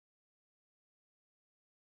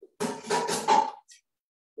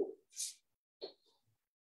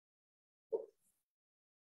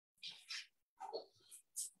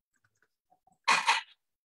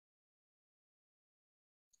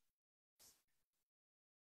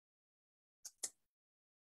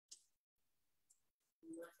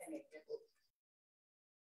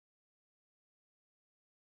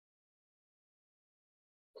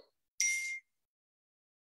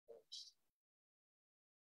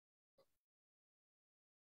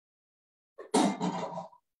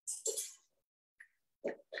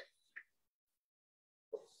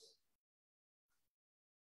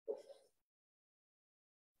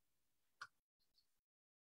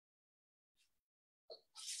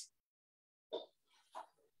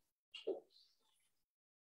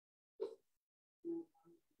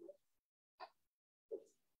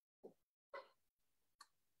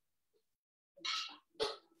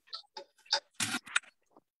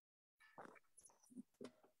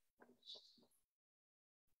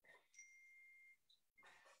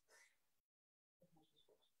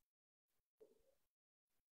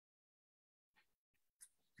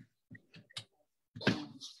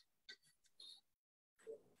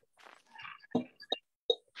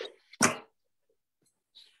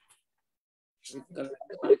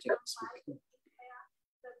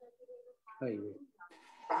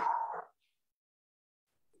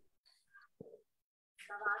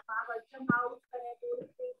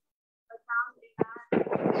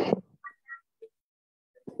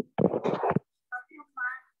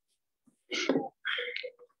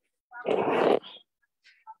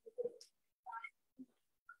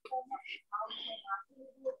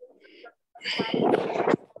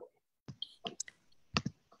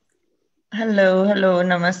Hello, hello,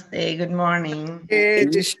 namaste, good morning.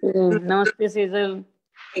 Namaste, Sejal.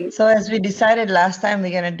 So as we decided last time, we're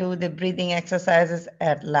going to do the breathing exercises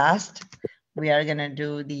at last. We are going to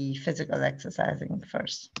do the physical exercising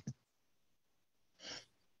first.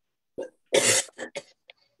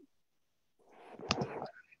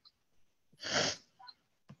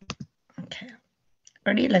 Okay,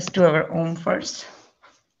 ready? Let's do our Om first.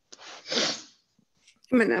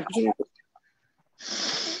 Make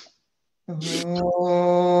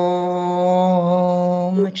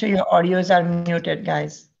sure your audios are muted,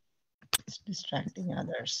 guys. It's distracting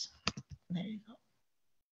others. There you go.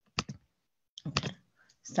 Okay,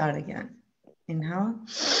 start again. Inhale.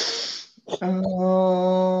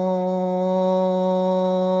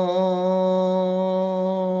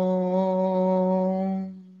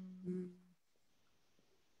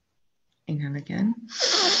 Inhale again.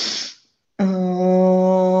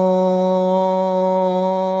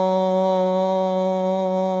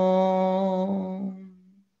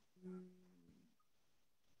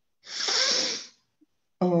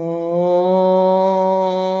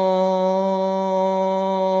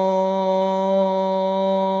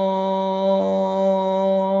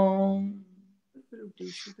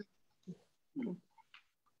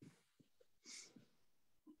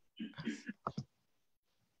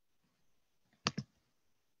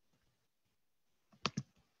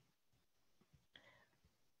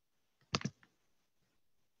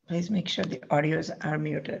 Please make sure the audios are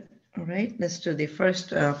muted. All right, let's do the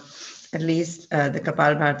first, at least the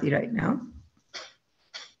Kapalbhati right now.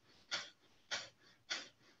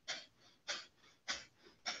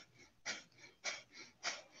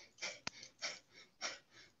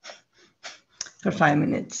 For 5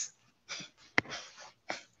 minutes.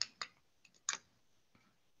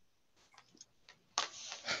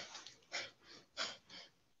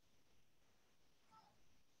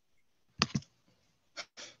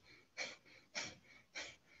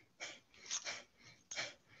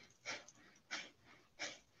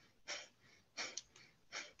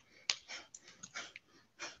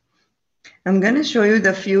 I'm going to show you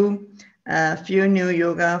the few new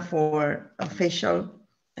yoga for facial,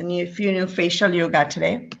 few new facial yoga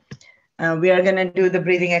today. We are going to do the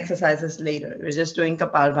breathing exercises later. We're just doing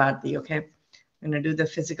Kapalbhati, okay? I'm going to do the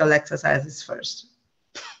physical exercises first.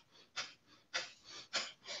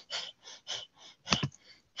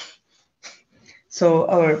 So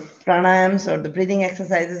our pranayams or the breathing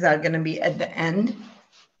exercises are going to be at the end,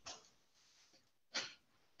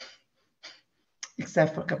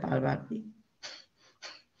 except for Kapalbhati.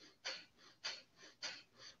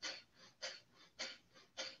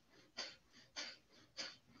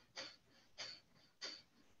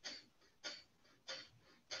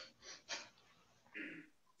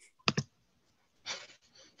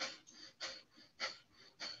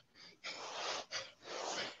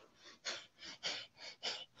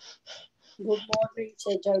 Good morning,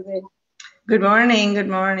 Sejal. Good morning, good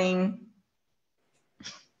morning.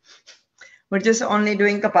 We're just only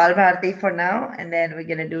doing Kapalbhati for now, and then we're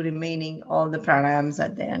going to do remaining all the pranayams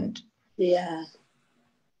at the end. Yeah.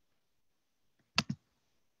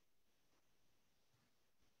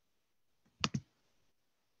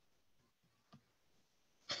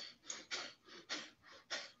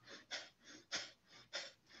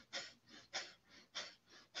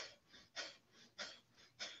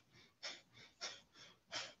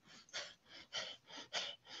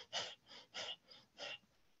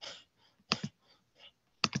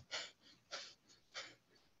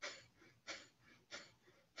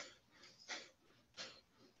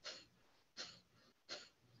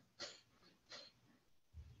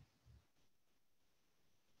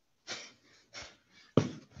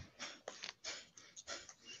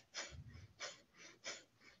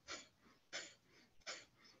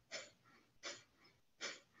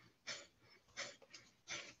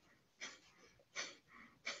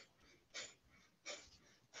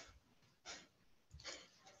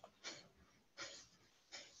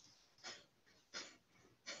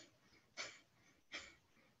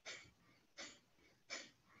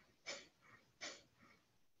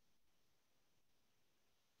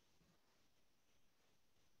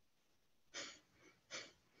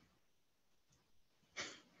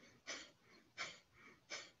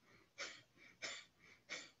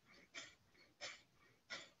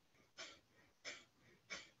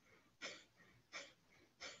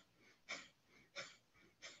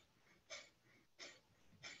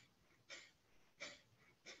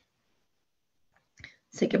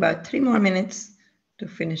 take about 3 more minutes to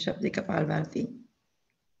finish up the Kapalbhati.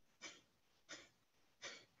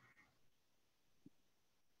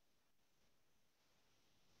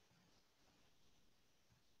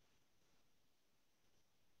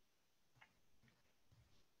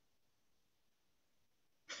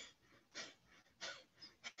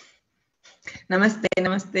 Namaste,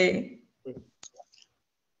 namaste.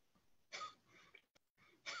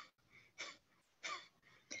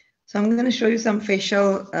 So I'm going to show you some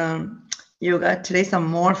facial yoga today, some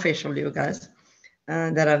more facial yogas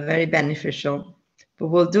that are very beneficial. But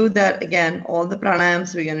we'll do that again. All the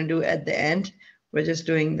pranayams we're going to do at the end. We're just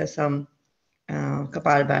doing some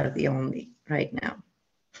Kapalbhati only right now.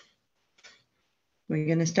 We're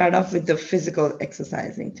going to start off with the physical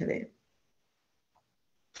exercising today.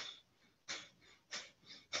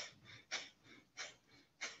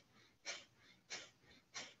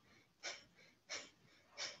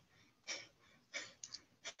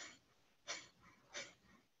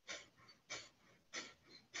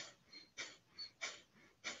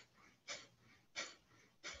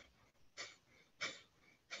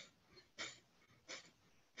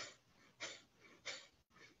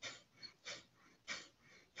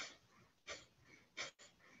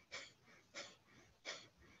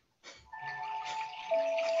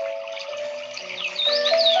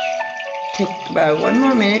 Take about 1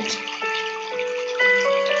 more minute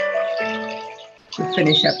to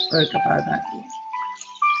finish up our Kapalbhati.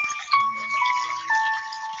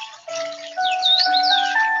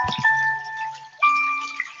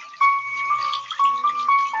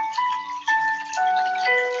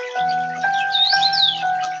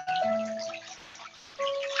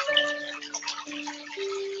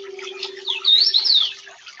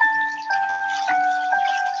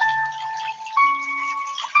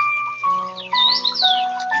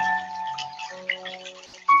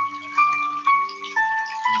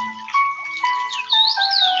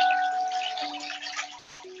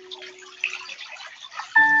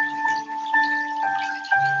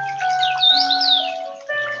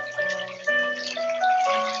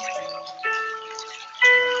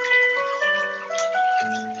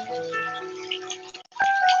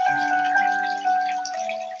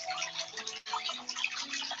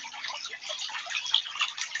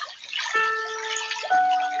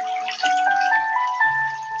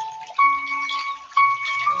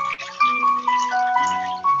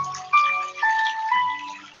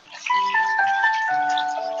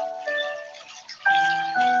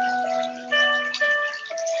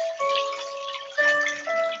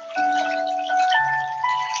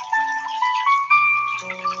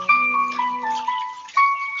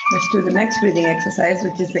 Let's do the next breathing exercise,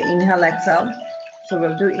 which is the inhale, exhale. So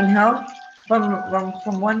we'll do inhale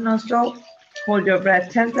from one nostril, hold your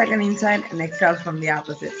breath 10 seconds inside, and exhale from the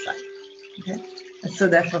opposite side. Okay, let's do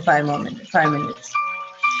that for 5 minutes.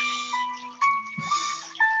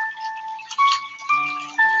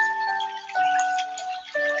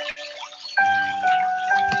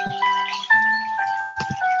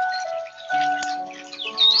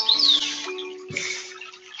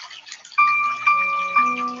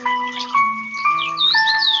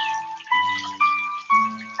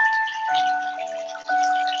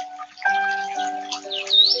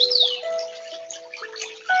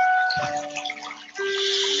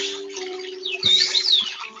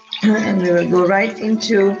 And we will go right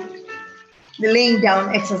into the laying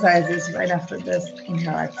down exercises right after this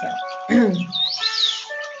inhale, exhale.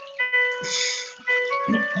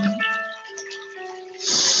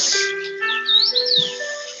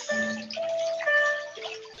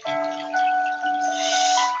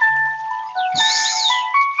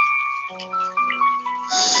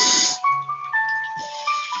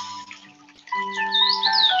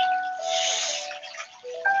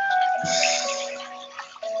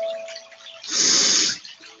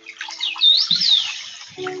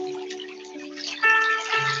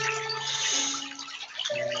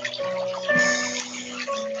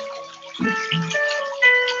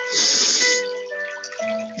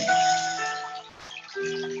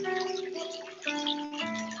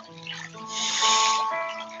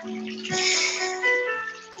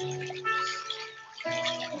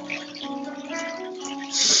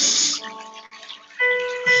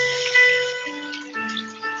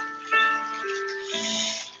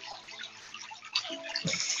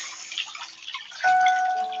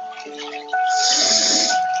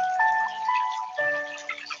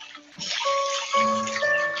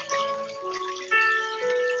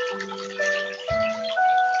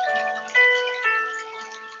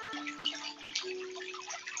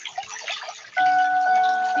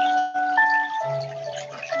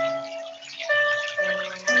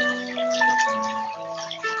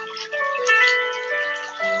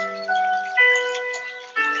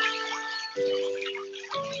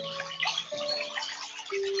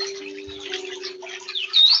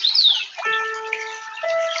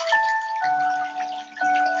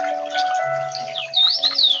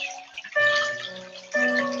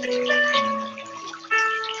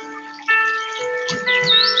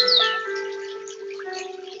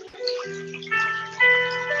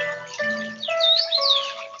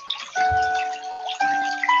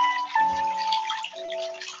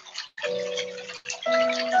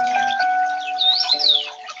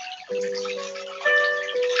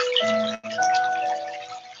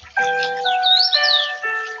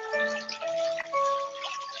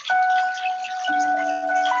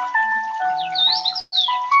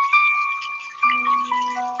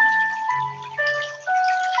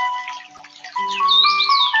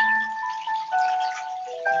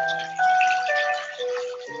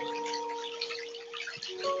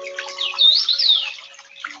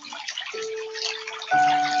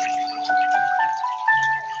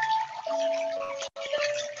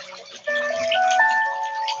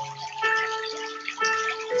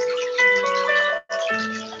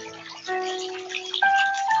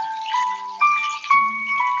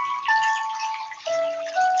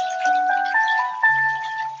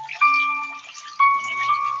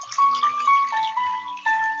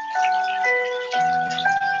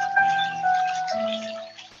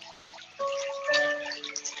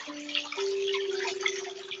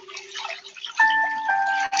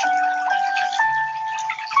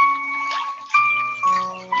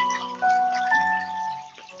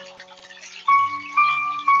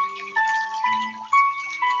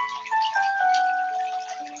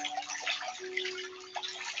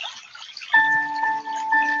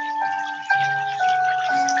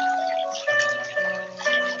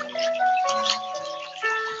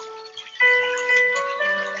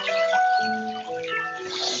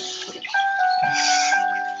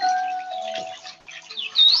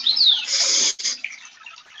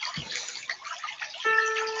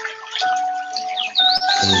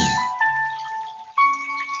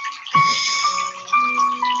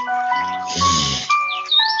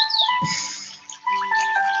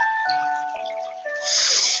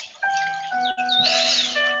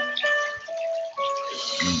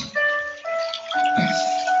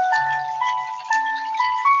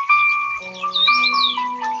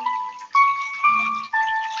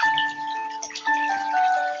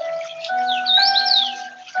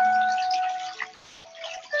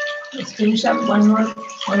 Let's finish up one more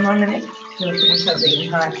minute. We'll finish up the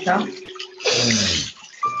inhale exhale.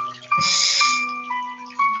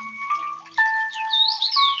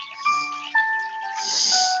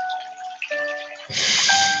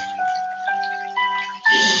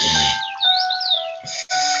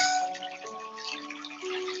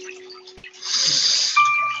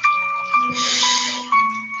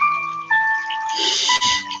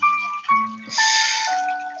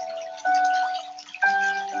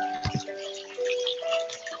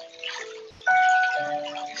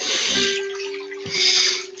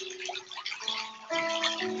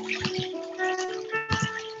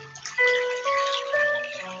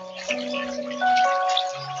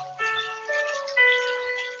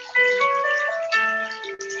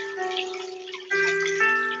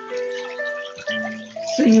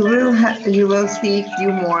 So you will see a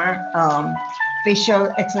few more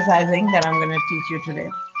facial exercising that I'm going to teach you today,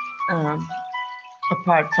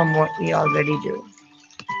 apart from what we already do.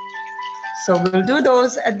 So we'll do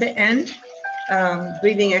those at the end,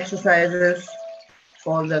 breathing exercises,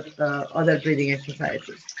 all the other breathing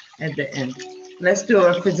exercises at the end. Let's do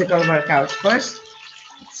our physical workouts first.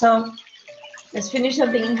 So let's finish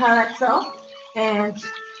up the inhale, exhale, and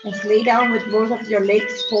let's lay down with both of your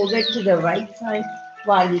legs folded to the right side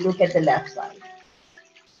while you look at the left side.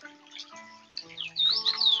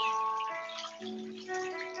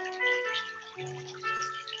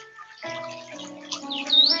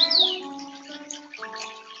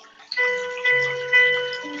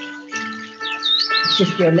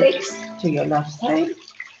 Shift your legs to your left side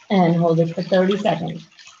and hold it for 30 seconds.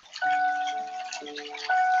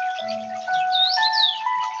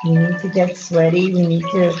 You need to get sweaty. We need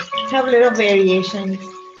to have little variations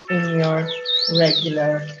in your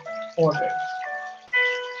regular order.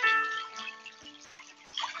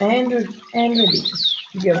 And release.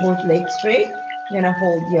 Keep your both legs straight. You're gonna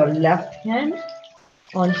hold your left hand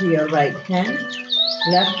onto your right hand,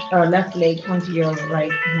 left leg onto your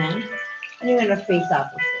right hand, and you're gonna face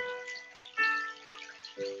opposite.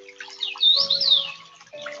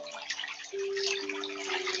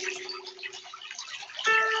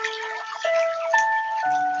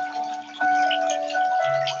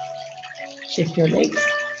 Shift your legs.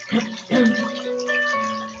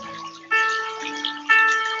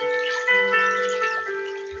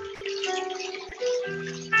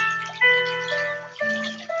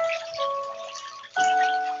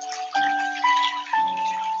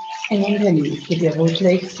 And then release. Keep your both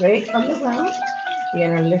legs straight on the ground.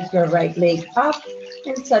 You're gonna lift your right leg up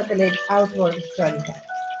and circulate outward front.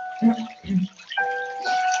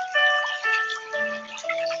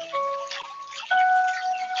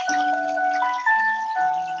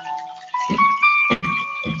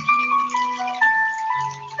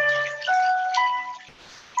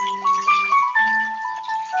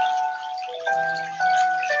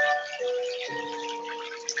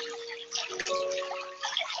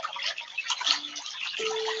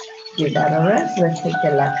 Give that a rest. Let's take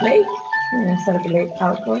the left leg and circulate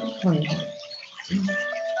outward 20 times.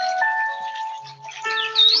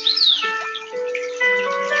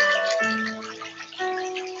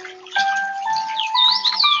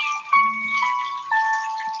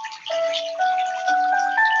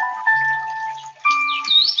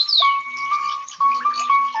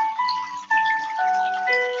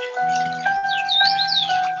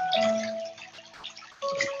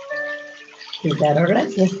 Is that all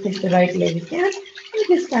right? Let's take the right leg again. And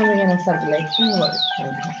this time we're going to circulate inward.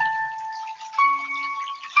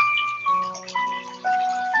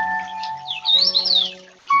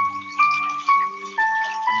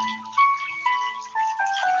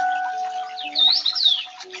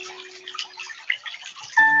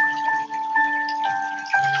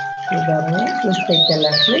 Is that all right? Let's take the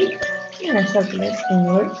left leg and circulate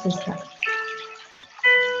inward this time.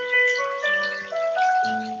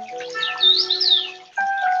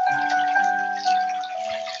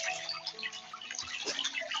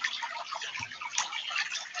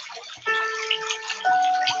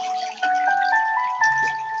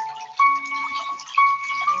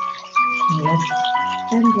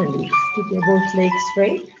 And release. Keep your both legs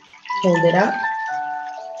straight. Hold it up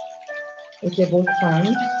with your both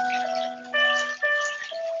arms.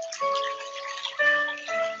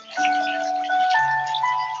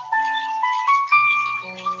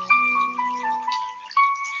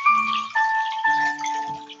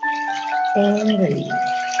 And release.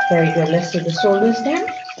 Very good. Let's do the shoulders down.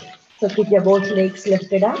 So keep your both legs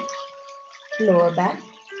lifted up. Lower back.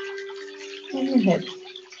 And your hips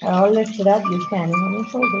are all lifted up. You're standing on your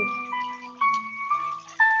shoulders.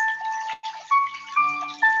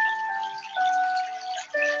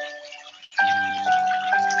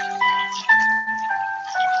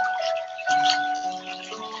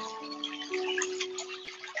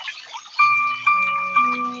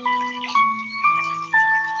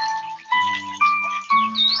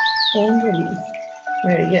 And release.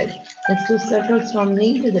 Very good. Let's do circles from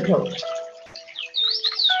knee to the toe.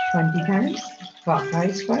 20 times.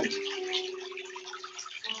 Clockwise first.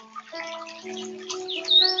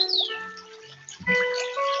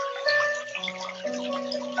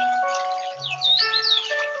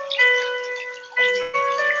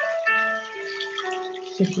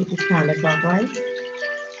 Just keep it counterclockwise.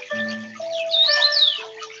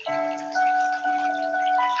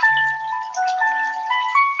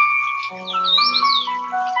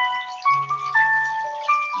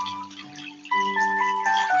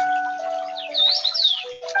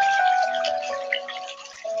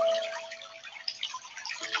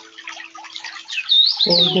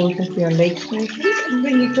 Hold both of your legs nicely and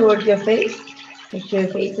bring it towards your face. Make sure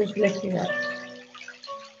your face is lifted up.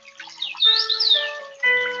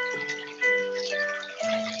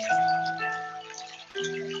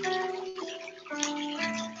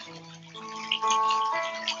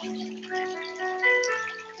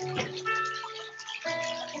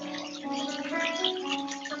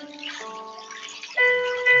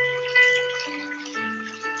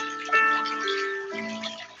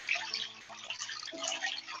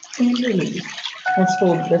 And release. Let's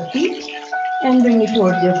fold the feet and bring it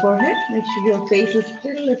towards your forehead. Make sure your face is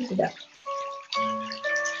still lifted up.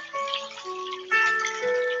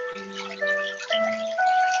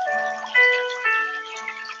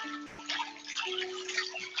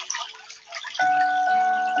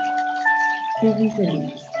 And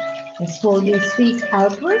release. Let's fold these feet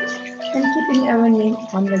outwards and keeping our knee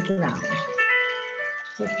on the ground.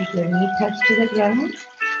 So keep your knee touched to the ground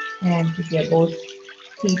and keep your both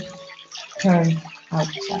feet turned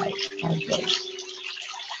outside, outwards.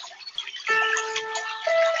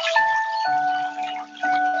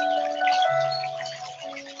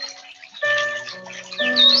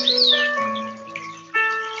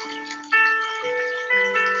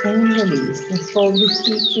 And release. Let's fold these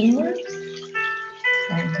feet inwards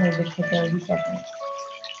and hold it for 30 seconds.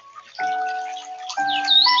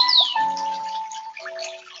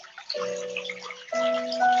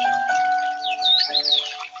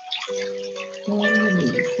 And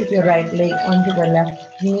release. Put your right leg onto the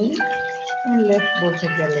left knee and lift both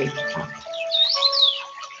of your legs up.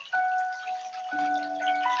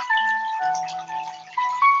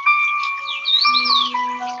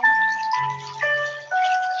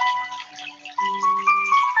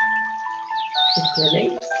 Lift your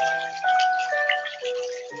legs.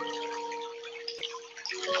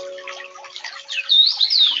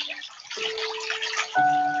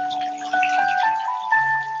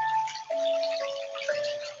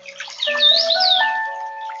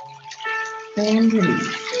 And release.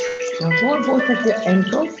 Now hold both of your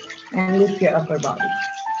ankles and lift your upper body.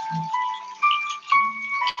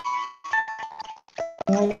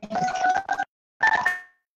 And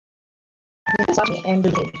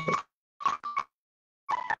release.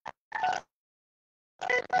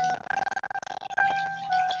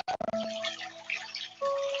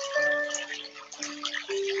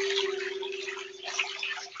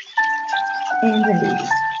 And release.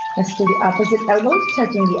 Let's do the opposite elbows,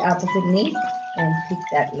 touching the opposite knee, and kick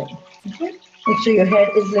that leg. Okay? Make sure your head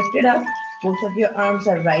is lifted up Both of your arms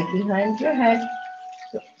are right behind your head.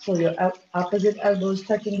 So your opposite elbows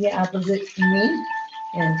touching the opposite knee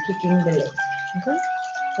and kicking the leg. Okay?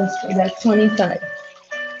 Let's do that 25.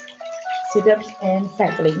 Sit-ups and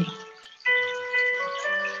cycling.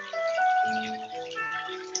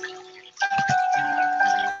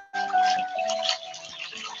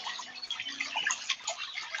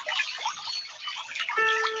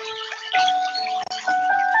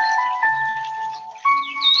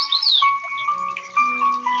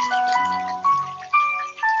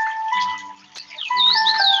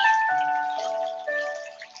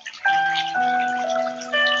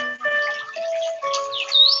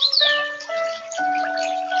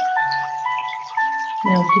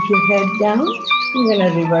 Now keep your head down. You're going to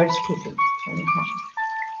reverse kicking 20 times.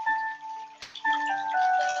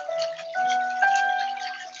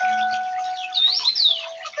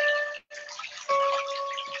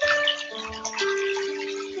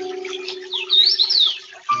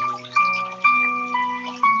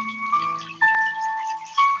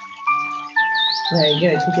 Very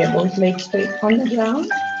good. Keep both legs straight on the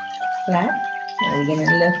ground, flat. Now we're going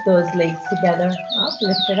to lift those legs together up,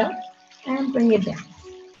 lift it up, and bring it down.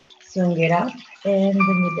 Swing it up and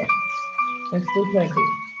bring it down. Let's do 20.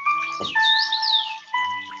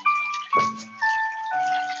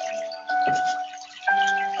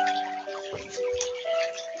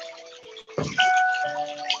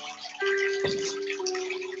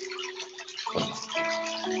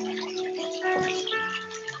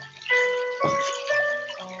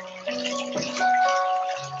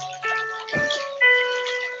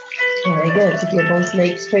 Very good. Keep your both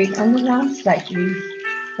legs straight on the ground, slightly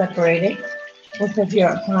separated. Both of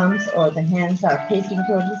your palms or the hands are facing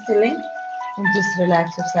towards the ceiling. And just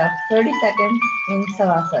relax yourself 30 seconds in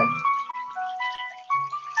Savasana.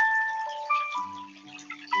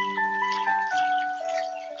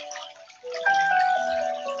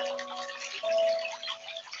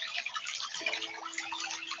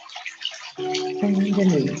 And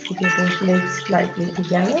release. Keep your both legs slightly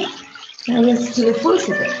together. Now let's do the full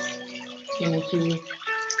sit-ups. You need to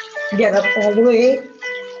get up all the way.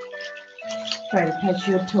 Try to touch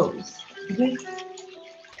your toes. Okay?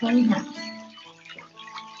 20 hands.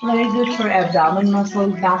 Very good for abdomen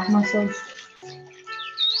muscles, back muscles.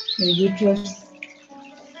 Very good for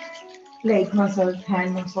leg muscles,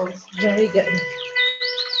 hand muscles. Very good.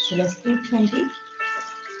 So let's do 20.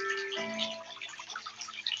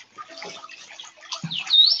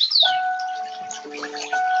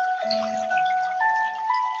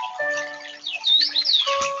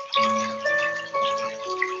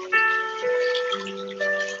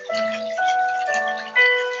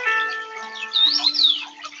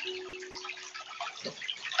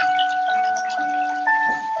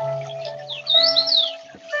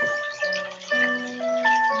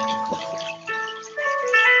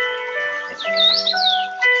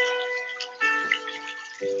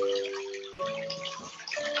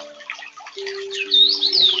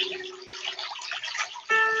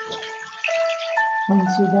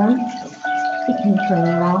 Once you're done, you can turn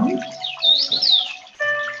around.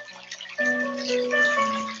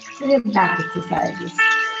 We have back exercises.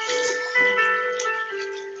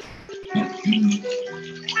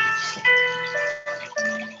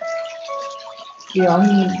 We all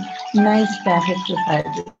need nice back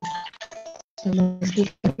exercises. So let's do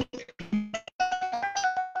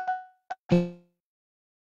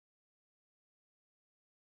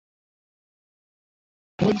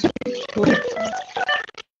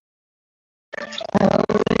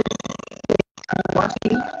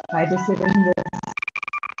try to sit in this.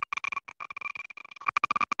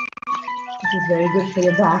 This is very good for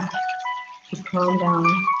your back to calm down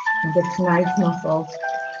and get nice muscles.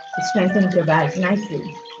 It strengthens your back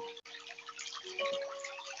nicely.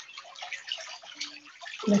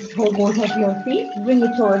 Let's hold both of your feet, bring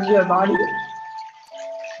it towards your body.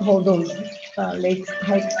 Hold those legs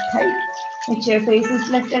tight. Make sure your face is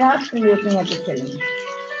lifted up and looking at the ceiling.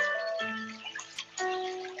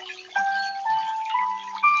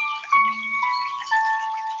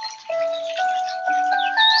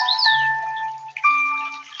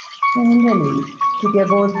 And release. Keep your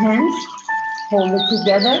both hands, hold it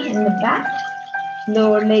together in the back.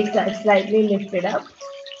 Lower legs are slightly lifted up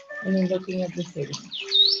and then looking at the ceiling.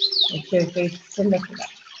 Make sure your face is lifted up.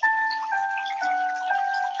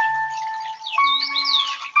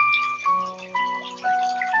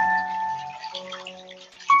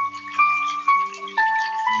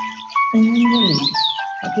 And release.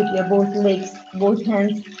 Now keep your both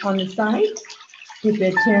hands on the side. Keep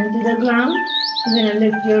your chin to the ground. You're going to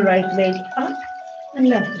lift your right leg up and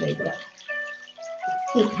left leg up.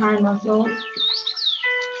 Take high muscle.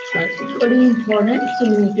 It's equally important to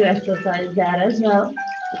need to exercise that as well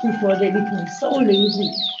before they become so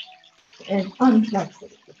lazy and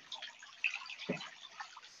unflexible.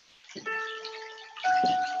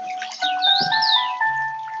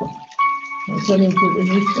 According to the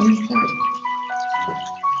resistance time,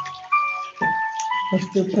 let's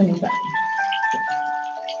do 25.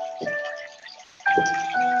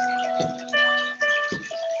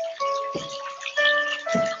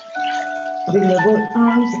 Bring your both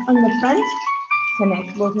arms on the front,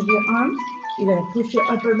 connect both of your arms. You're going to push your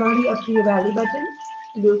upper body up to your belly button.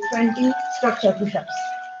 Do 20 structure push-ups.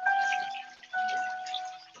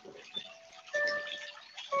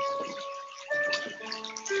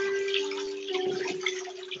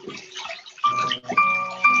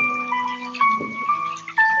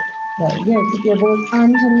 Very good. Keep your both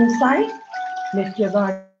arms on your side. Lift your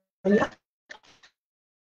body up.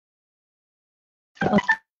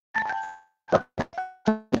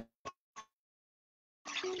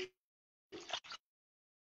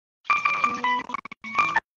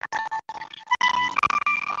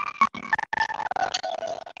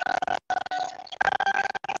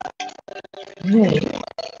 Good.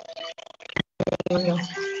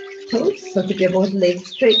 Toes. So keep your both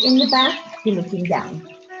legs straight in the back. You're looking down.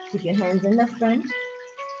 Keep your hands in the front.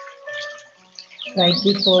 Right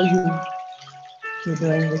before you're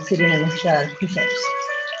doing the sitting on the chair push-ups.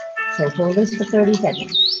 So hold this for 30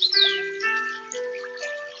 seconds.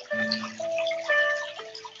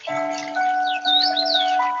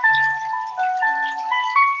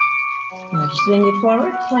 Now swing it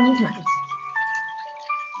forward 20 times.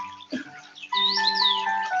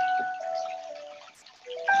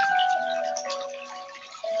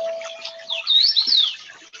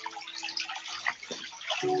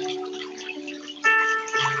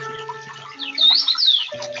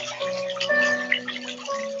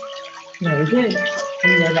 Very good.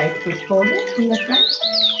 And your right foot forward in the front.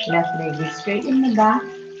 Left leg is straight in the back.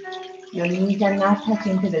 Your knees are not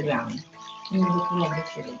touching to the ground. And you're looking at the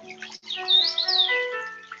ceiling.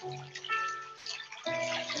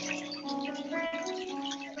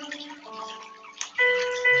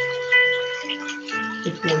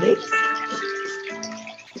 Lift your legs.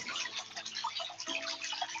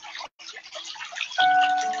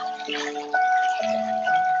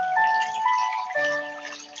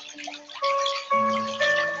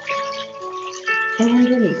 And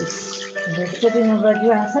release. We're sitting over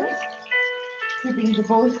Vajrasana. Keeping the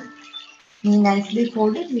both knee nicely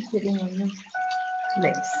folded. You're sitting on the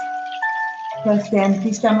legs. Press the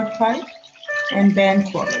empty stomach tight and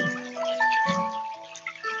bend forward.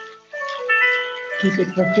 Keep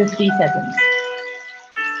it for 50 seconds.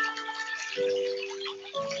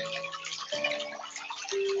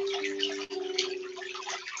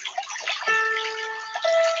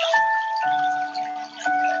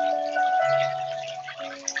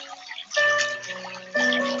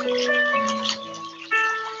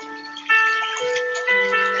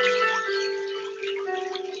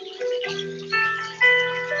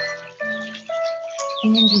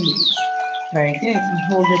 And release. Very good. And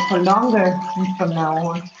hold it for longer from now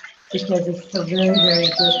on because it's a very, very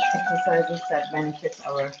good exercise that benefits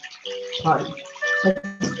our body.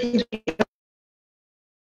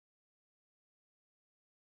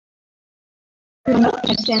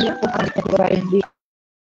 Stand up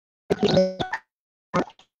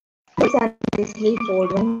nicely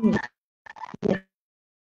fold one knee.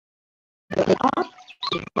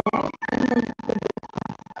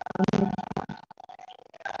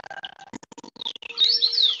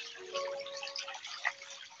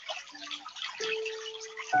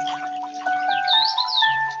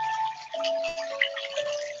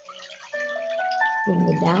 Bring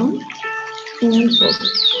it down and forward.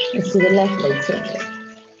 Let's do the left leg circle.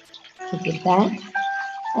 Take it back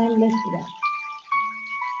and lift it up.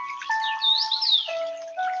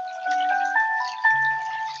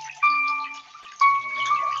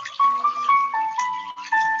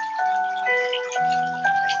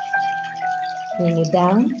 Bring it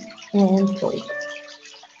down and fold.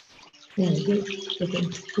 Very good. You can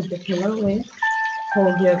put the pillow away.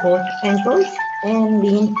 Hold your both ankles and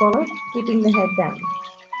lean forward, keeping the head down.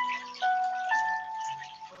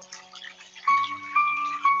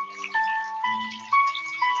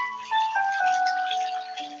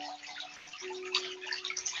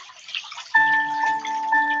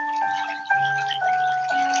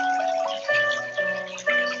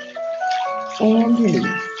 And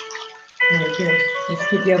release. Very good. Just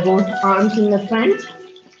keep your both arms in the front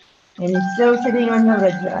and still sitting on the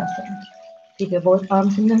Vajrasana. Keep your both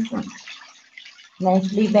arms in the front.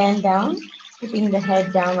 Nicely bend down, keeping the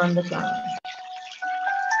head down on the ground.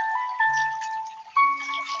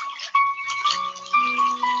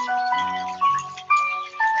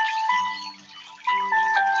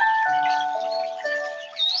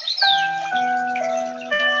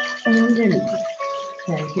 release.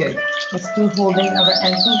 Very good. Let's do holding our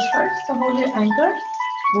ankles first. So hold your ankle,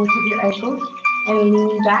 both of your ankles, and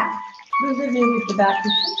lean back. Do the knee with the back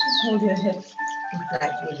cushion. Just hold your hips and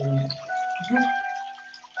slightly lean back. Okay?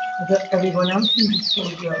 So everyone else, you just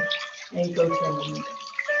hold your ankles and lean back.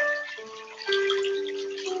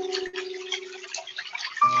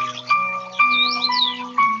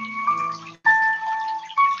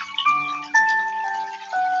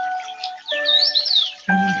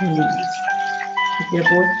 And release. Put your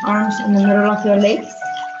both arms in the middle of your legs.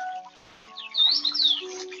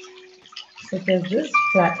 Such as this,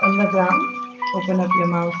 flat on the ground. Open up your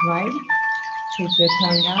mouth wide. Take your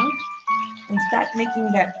tongue out. And start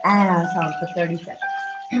making that ah sound for 30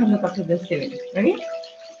 seconds. Look up to the ceiling. Ready?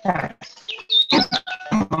 Start.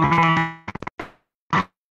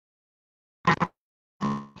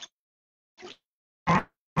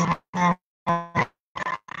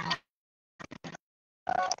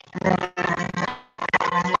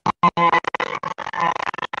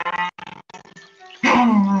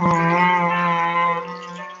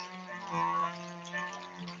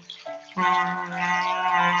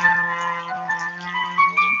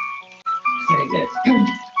 Very good.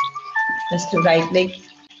 Just the right leg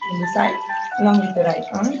in the side, along with the right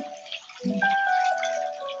arm.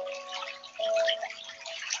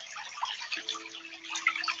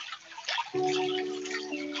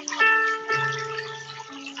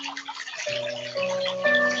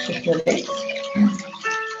 Shift your legs.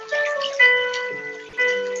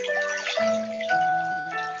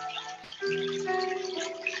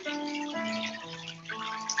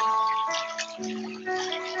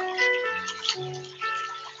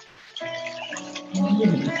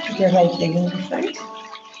 Put your right leg in the front.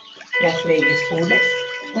 Left leg is folded.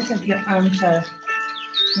 Both of your arms are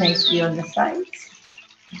nicely on the sides.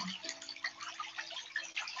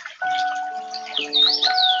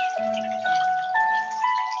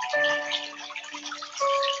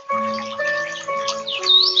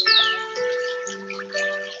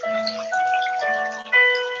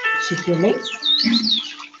 Shift your legs.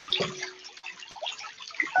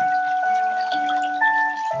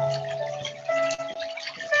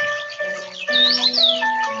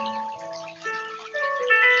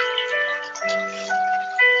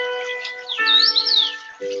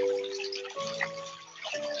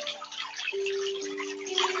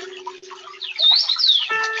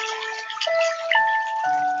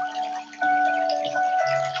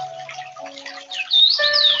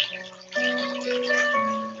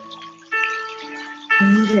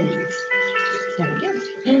 And release. Very good.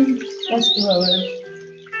 And let's do our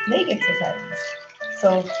leg exercises.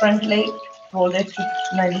 So front leg folded to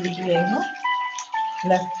 90-degree angle.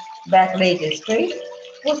 Left back leg is straight.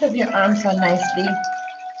 Both of your arms are nicely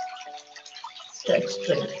stretched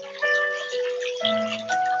straight.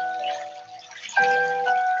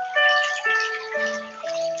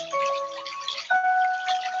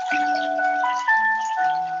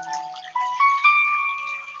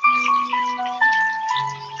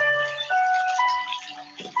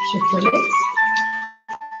 Shift your legs.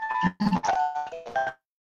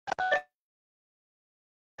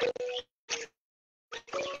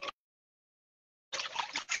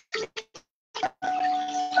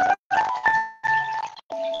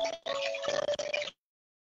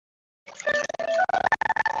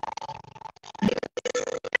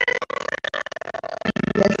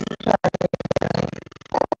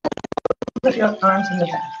 Put your arms in the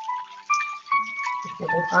back. Put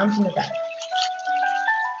your arms in the back.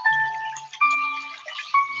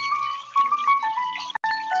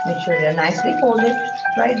 Make sure they're nicely folded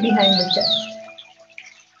right behind the chest.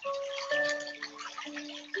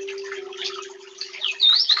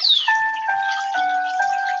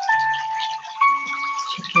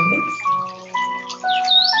 Shift your legs.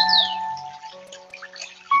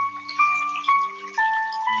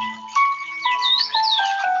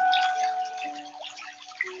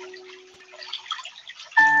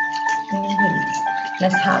 And release.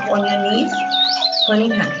 Let's hop on your knees, 20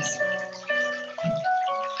 times.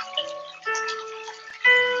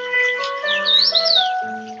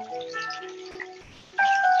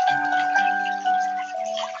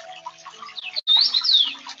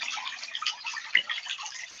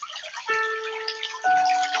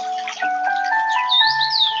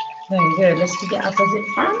 Very good. Let's do the opposite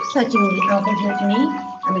arm, touching the opposite knee,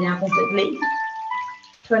 opposite leg.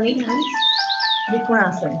 20 times.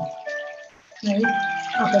 Vikrasana. Right?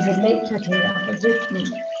 Opposite leg touching the opposite knee.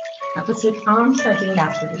 Opposite arm touching the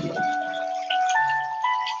opposite leg.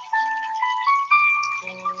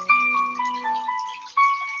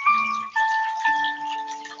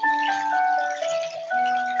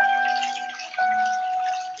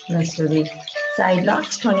 Let's do the side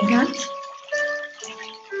locks, 20 times.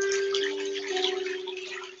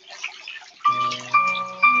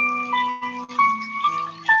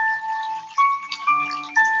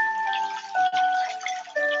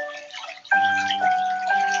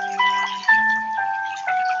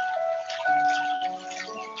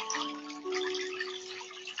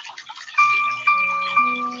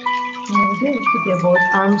 Okay, keep your both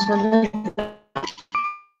arms on the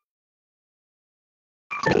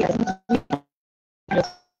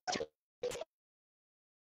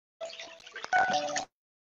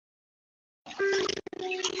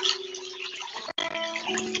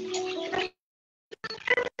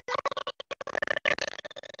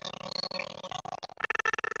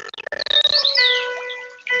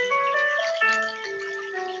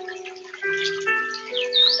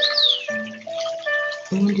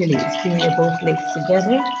and release. Bring your both legs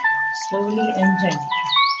together, slowly and gently.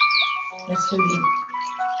 Let's do the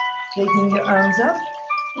taking your arms up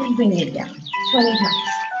and bring it down, 20 times.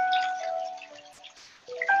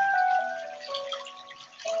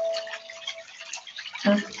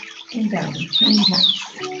 Up and down, 20 times.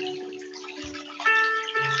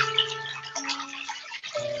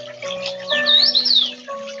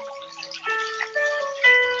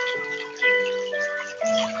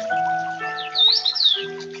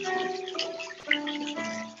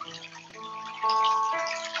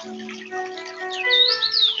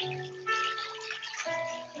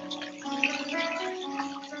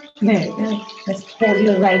 Very good. Let's hold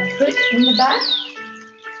your right foot in the back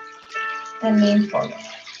and lean forward.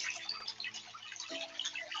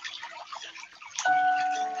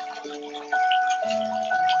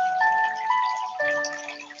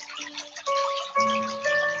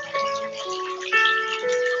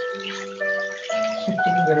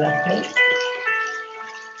 Shifting the left leg.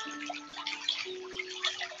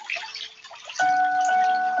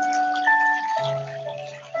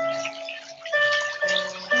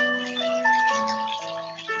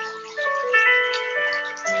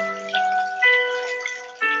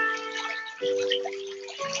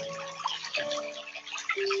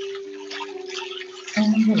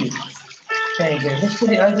 And release. Very good. Let's do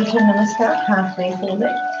the Ardha Namaskar, halfway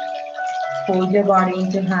folded. Fold your body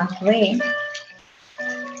into halfway.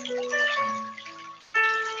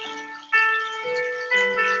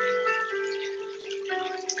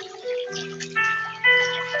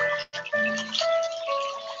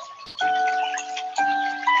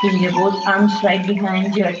 Bring your both arms right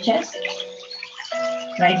behind your chest,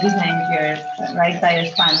 right behind your, right by your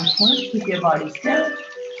spinal cord. Keep your body still.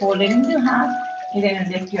 Fold it into half. You're going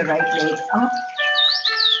to lift your right leg up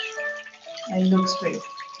and look straight.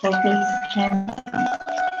 Focus, hands.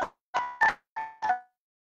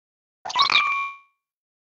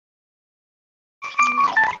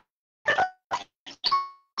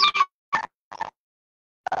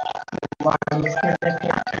 Body still lift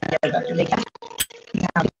it up.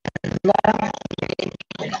 Now,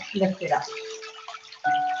 lift it up.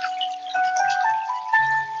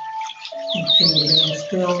 Continue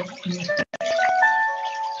still.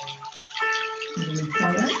 Moving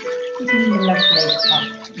forward. Keeping the left leg up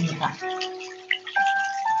in the back.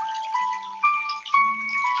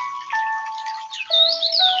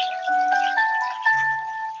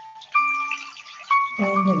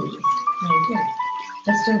 And release. Very good.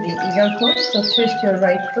 Let's do the eagle pose. So twist your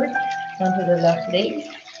right foot onto the left leg.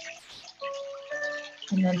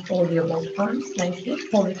 And then fold your both arms nicely.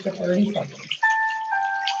 Hold it for 30 seconds.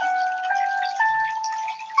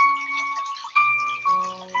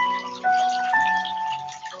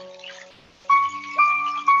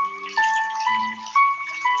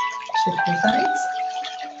 Shift your sides.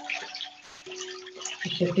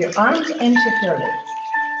 Shift your arms and shift your legs.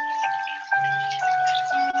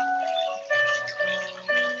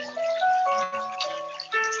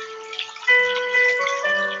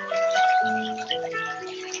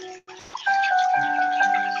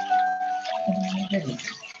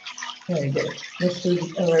 Very good. Let's do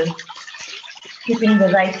keeping the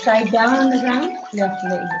right side down on the ground. Left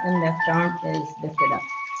leg and left arm is lifted up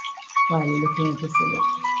while you're looking into ceiling.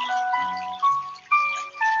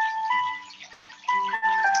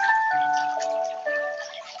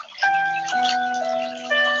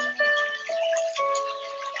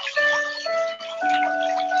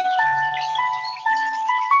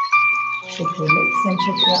 Shift your legs and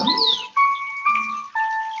shift your arms.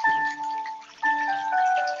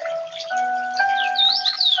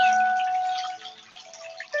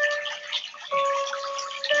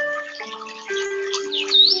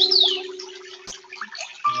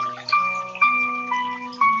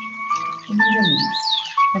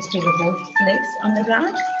 Let's take both legs on the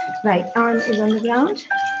ground. Right arm is on the ground.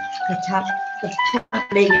 the top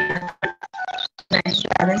leg, nice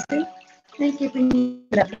balancing, and keeping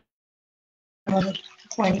the left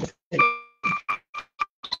point.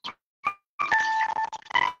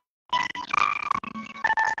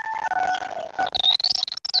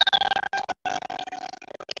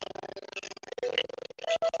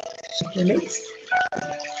 Shift your legs.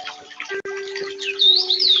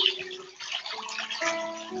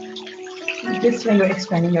 This way you're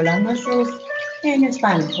expanding your lung muscles and your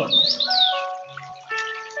spinal cord muscles.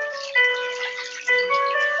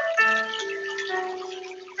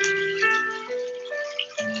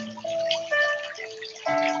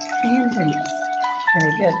 And release.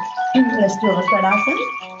 Very good. Let's do our Tadasana.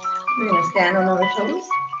 We're going to stand on our toes,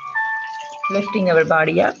 lifting our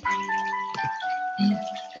body up,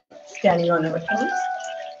 standing on our toes,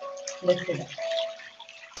 lift it up.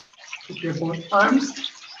 Keep your both arms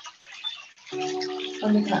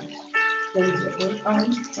on the top. Raise your both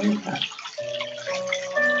arms on the top.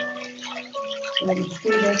 Let it stay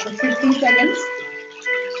there for 15 seconds.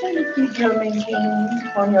 And you keep your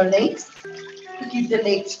maintaining on your legs. To keep the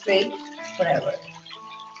legs straight forever.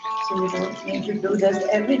 So you don't need to do this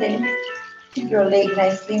every day. Keep your leg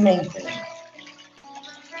nicely maintained.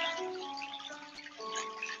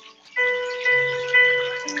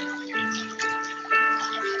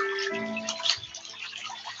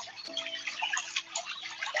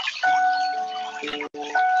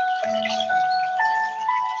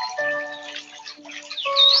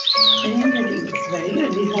 And release. Very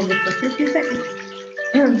good. We hold it for 50 seconds.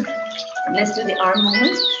 Let's do the arm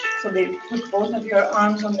movements. So they put both of your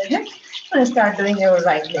arms on the hip and start doing your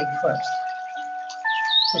right leg first.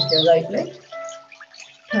 Take your right leg,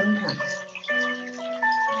 10 times.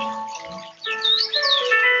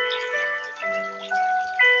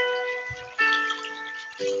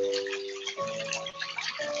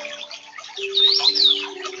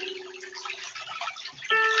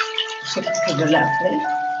 Shift to the left leg.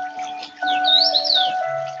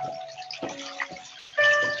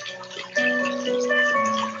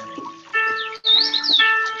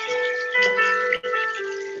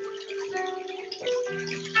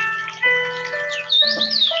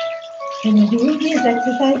 When you do these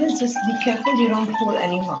exercises, just be careful you don't pull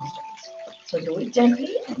any muscles. So do it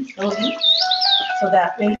gently and slowly, so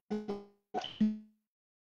that way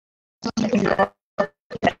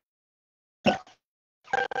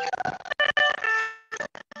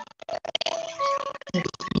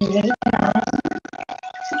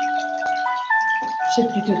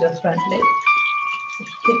shift you to the front leg.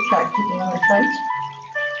 Kick back, keeping on the front.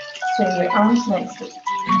 Swing your arms nicely.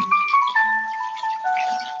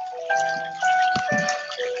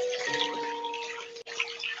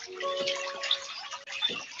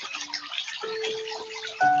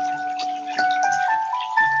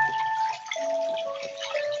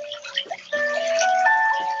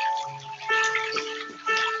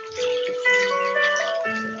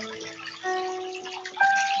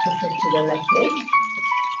 Shift it to the left leg.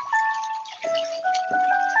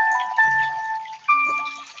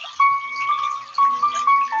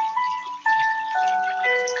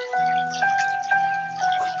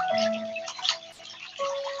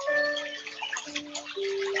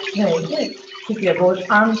 Very good. Keep your both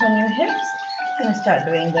arms on your hips and start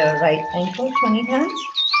doing the right ankle 20 times.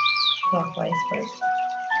 Clockwise first.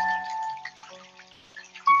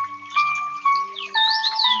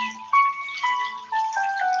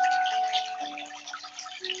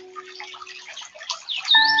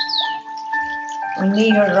 Only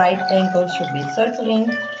your right ankle should be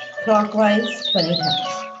circling clockwise 20 times.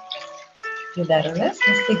 Do that on rest.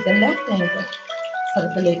 Let's take the left ankle.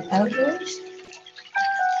 Circulate outwards.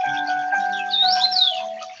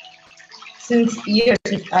 Since years,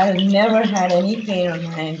 I've never had any pain on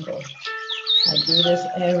my ankle. I do this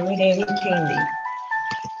every day routinely.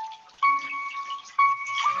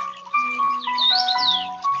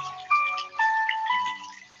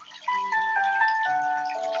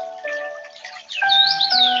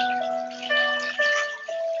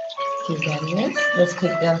 Do that on rest. Let's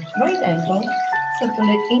take the right ankle.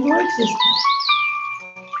 Circulate inwards this time.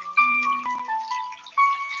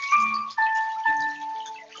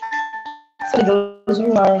 So those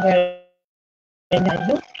who are wearing high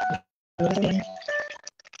heels,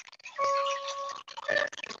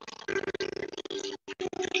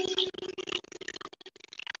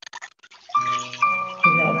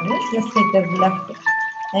 let's take the left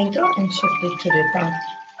ankle and shift it to the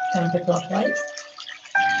counterclockwise.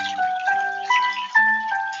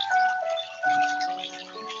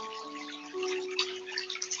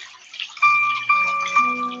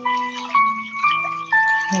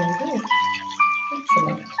 Very good.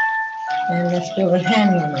 Excellent. And let's do our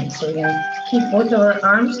hand movement. So we're gonna keep both of our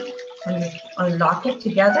arms and lock it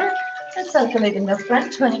together and circulate in the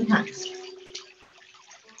front 20 times.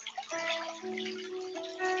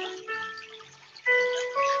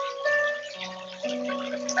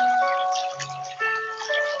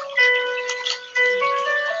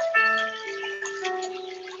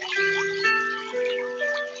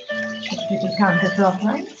 If you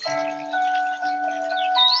counterclockwise.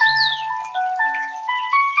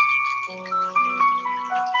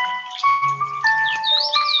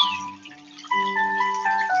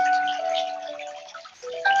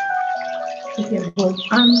 If you have both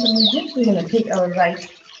arms on your hips, we're going to take our right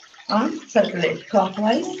arm, circulate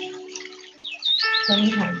clockwise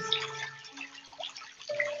 20 times.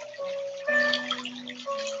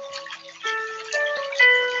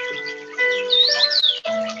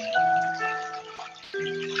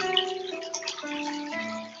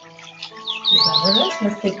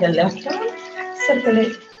 Let's take the left arm,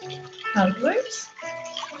 circulate outwards.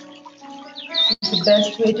 It's the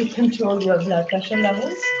best way to control your blood pressure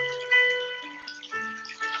levels.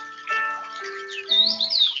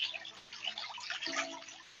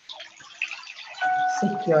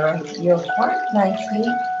 Secure your heart nicely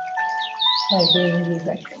by doing these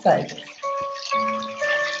exercises.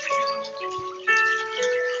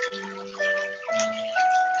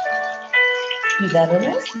 Do that with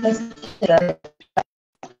us. Let's take that.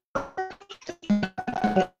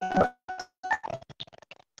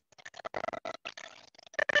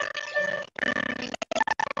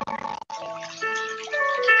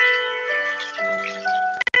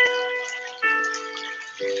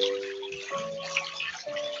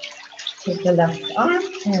 Take the left arm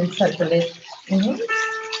and circulate inwards.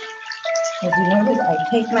 As you notice, I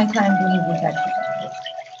take my time doing these exercises.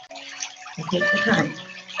 I take the time.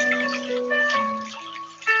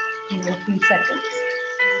 In a few seconds.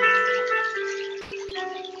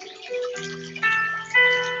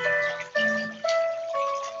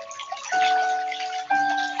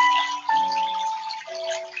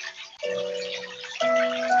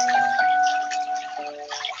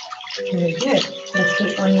 Very good. Let's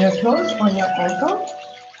stay on your toes, on your ankle.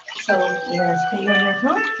 So you're going to stay on your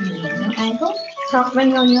toes and on your ankle. Stop when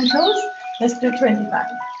you're on your toes. Let's do 25.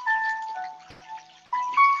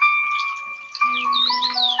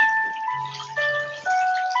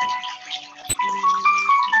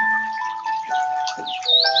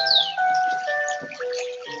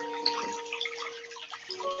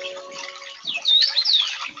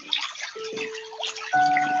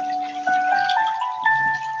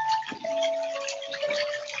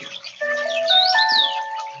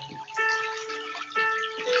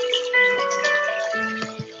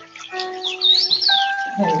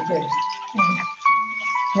 Very good.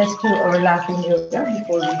 Let's do overlapping yoga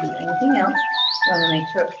before we do anything else. We want to make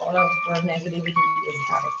sure all of our negativity is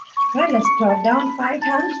out. All right, let's drop down 5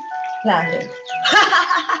 times. Landed.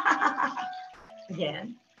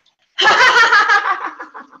 Again.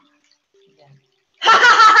 Again.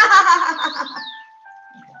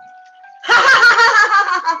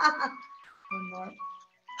 One more.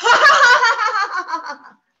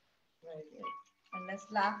 Very good. And let's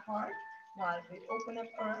laugh hard while we open up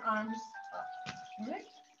our arms up. All right?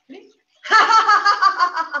 Ready?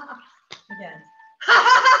 Again.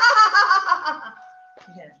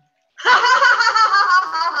 Again.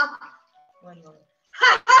 One more.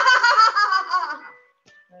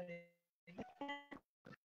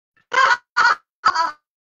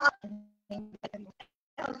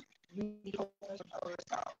 Really focus on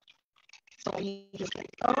ourselves. So we just take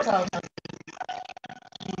ourselves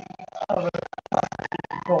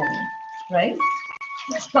going, right?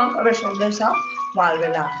 Let's pump our shoulders up while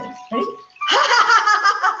we're laughing. Ready?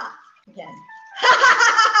 Again.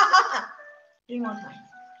 3 more times.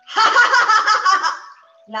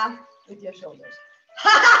 Laugh with your shoulders.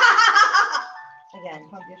 Again,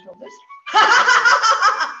 pump your shoulders.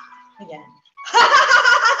 Again.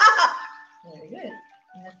 Very good.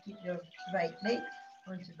 And let's keep your right leg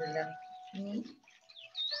onto the left knee.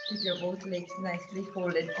 Keep your both legs nicely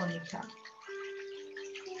folded on the top.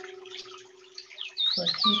 So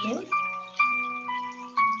keep it.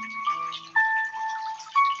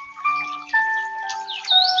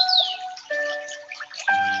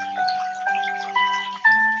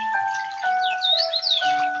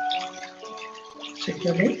 Shift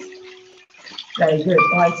your legs. Very good.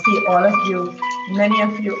 Oh, I see all of you, many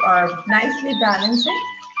of you are nicely balancing.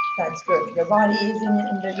 That's good. Your body is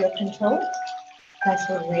under your control. That's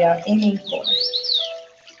what we are aiming for.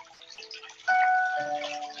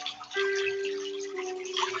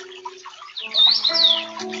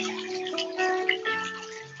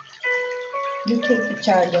 You take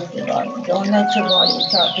charge of your body. Don't let your body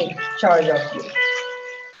take charge of you.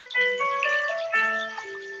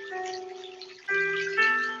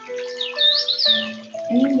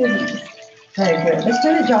 And release. Very good. Let's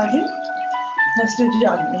do the jogging. Let's do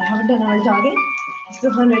jogging. We haven't done our jogging. Let's do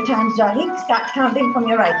 100 times jogging. Start counting from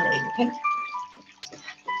your right leg, okay?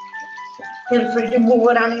 Feel free to move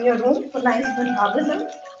around in your room for nice metabolism.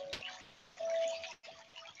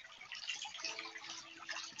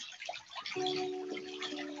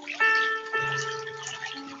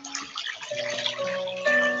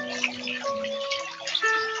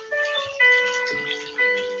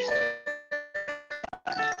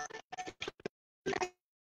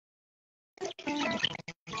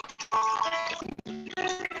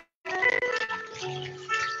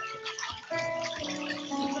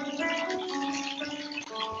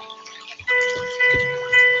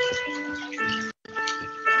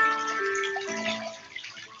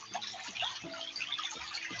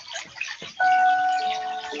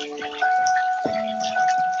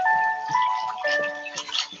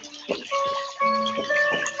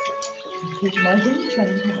 Keep merging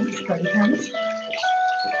 20 times, 20 times.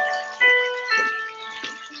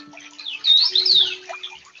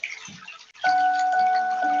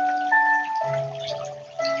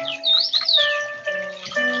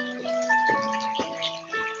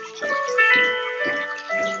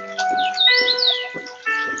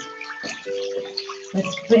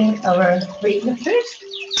 Let's bring our weightlifters.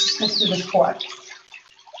 Let's do the squats.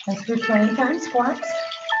 Let's do 20 times squats.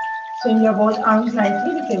 Swing your both arms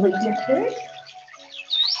lightly with your weightlifters.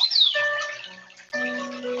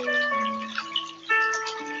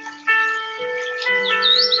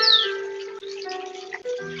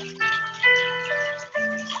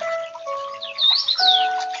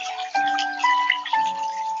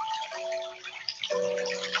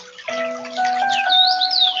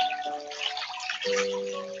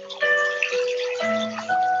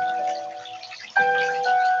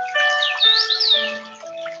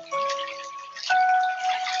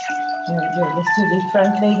 Let's do the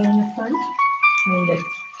front leg in the front, and the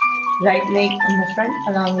right leg on the front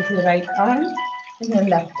along with the right arm, and then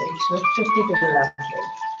left leg. So 50 to the left leg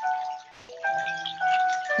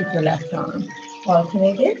with the left arm.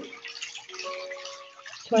 Alternated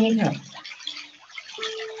 20 times.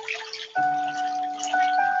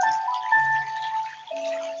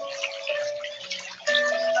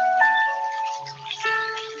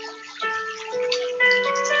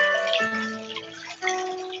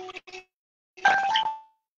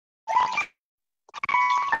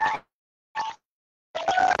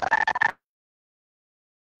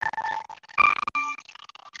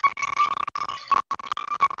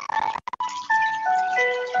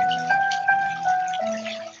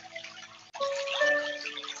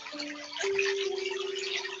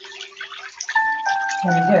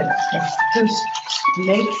 Very good. Let's two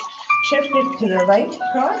legs shifted to the right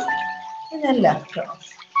cross and then left cross.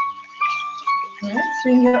 All right,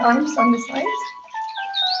 swing your arms on the sides.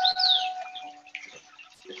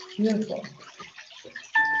 Beautiful.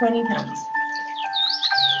 20 times.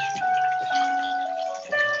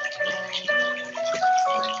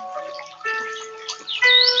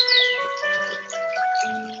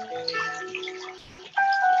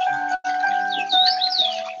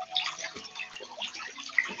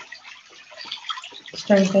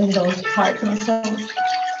 Strengthen those heart muscles,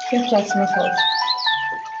 your chest muscles,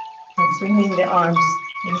 and swinging the arms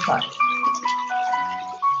inside.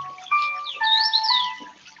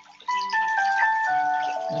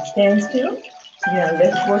 And stand still. So now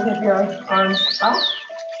lift both of your arms up,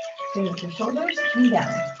 swing your shoulders and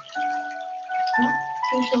down. Up,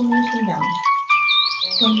 your shoulders and down.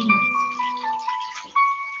 20 times.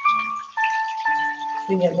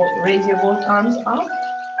 Swing your, raise your both arms up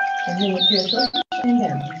and bring it to your shoulders and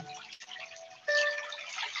down.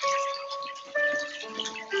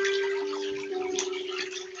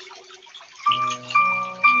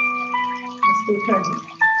 Let's do 30.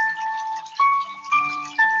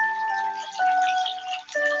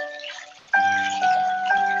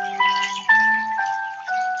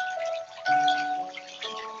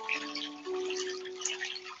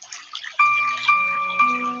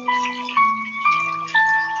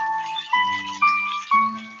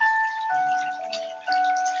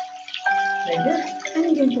 Like this. And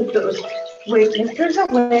you can put those weightlifters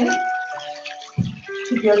away.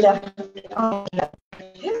 Keep your left arm left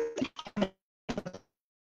hip.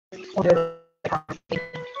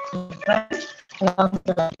 Along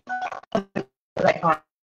the right arm.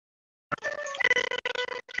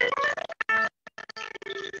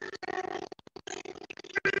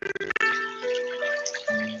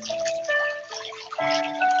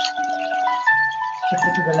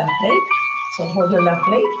 the left leg. So hold your left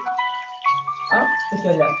leg up with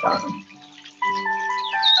your left arm.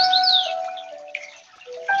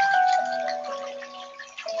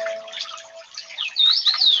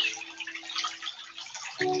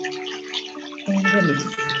 And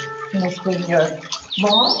release. Let's bring your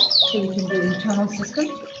ball facing the internal system.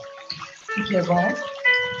 Keep your ball.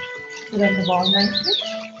 Put on the ball nicely.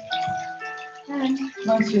 And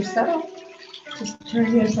once you're settled, just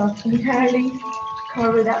turn yourself entirely,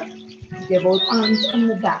 curve it up. Keep your both arms on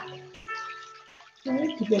the back.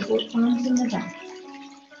 Okay, keep your both arms in the back.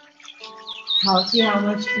 Now see how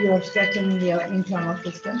much you're stretching your internal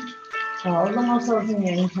system. All the muscles in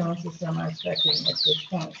your internal system are stretching at this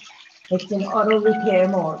point. It's in auto repair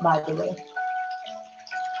mode, by the way.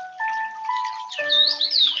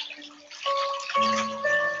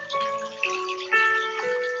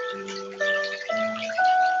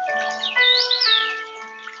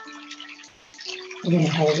 We're going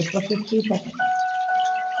to hold it for 50 seconds.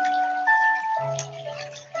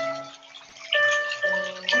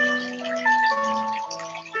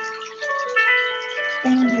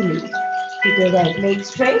 And release. Keep your right leg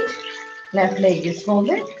straight. Left leg is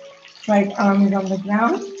folded. Right arm is on the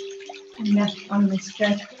ground. And left arm is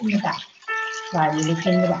stretched in the back. While you lift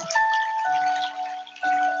in the back.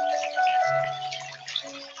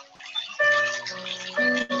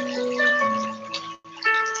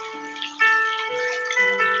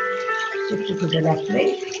 Shift it to the left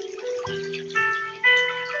leg.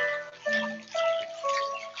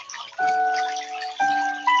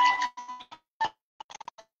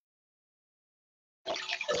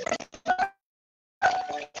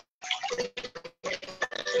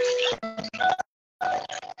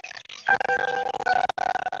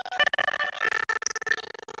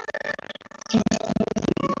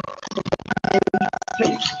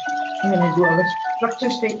 Straight. I'm going to do our structure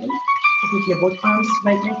statement. Keep your both arms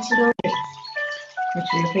right next to the face. Make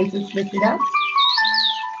sure your face is lifted up.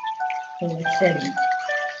 Hold it steady.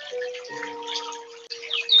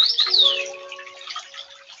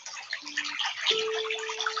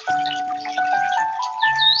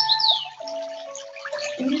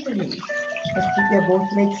 And release. Let's keep your both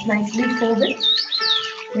legs nicely folded.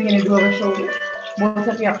 We're going to do our shoulders. Both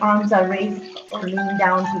of your arms are raised or lean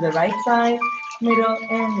down to the right side, middle,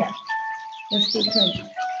 and left. Let's do 20.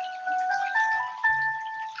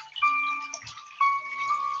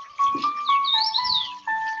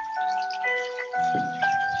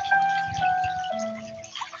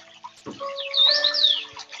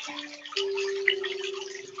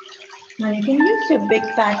 Now you can use your big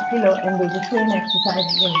fat pillow and do the same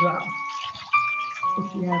exercises as well.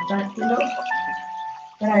 If you have fat pillow.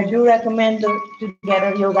 But I do recommend to get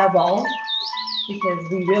a yoga ball because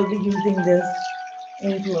we will be using this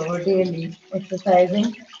into our daily exercising.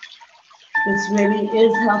 This really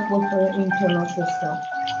is helpful for your internal system.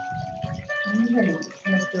 And release.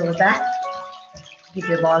 Let's go back. Keep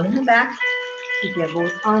your ball in the back. Keep your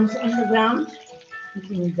both arms on the ground.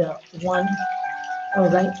 Keeping the one or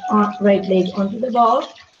right leg onto the ball.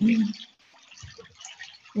 And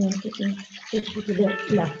keeping to the left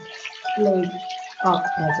leg up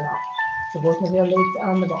as well. So both of your legs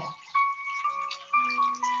are on the ball.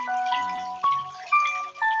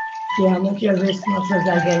 See how much your wrist muscles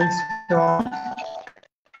are getting strong.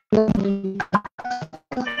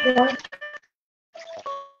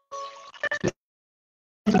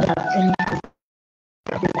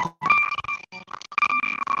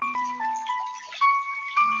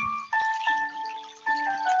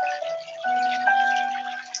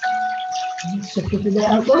 Shift it to the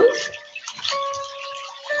elbows.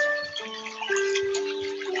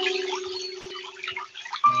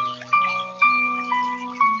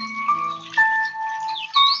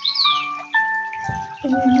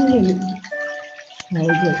 Very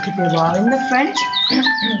good. Keep your ball in the front.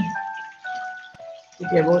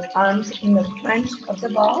 Keep your both arms in the front of the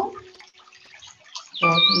ball.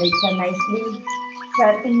 Both legs are nicely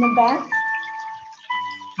set in the back.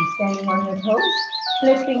 And standing on your toes.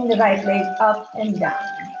 Lifting the right leg up and down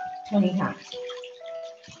 20 times.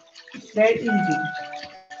 It's very easy.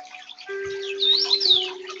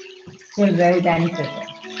 Still very beneficial.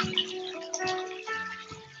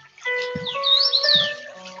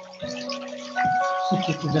 Shift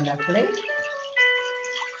it to the left leg.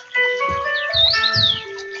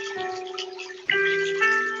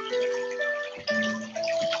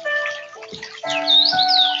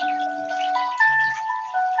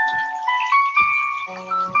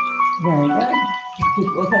 Very good. Keep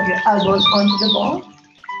both of your elbows onto the ball.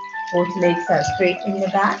 Both legs are straight in the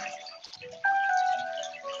back.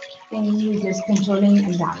 And you're just controlling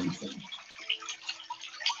and balancing.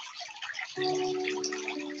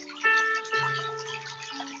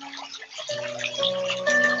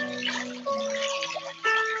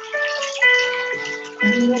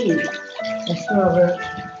 Okay, let's do our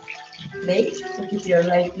legs. So keep your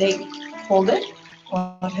right leg folded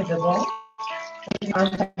onto the wall.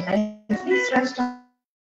 Arms are nicely stretched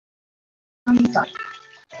on the side.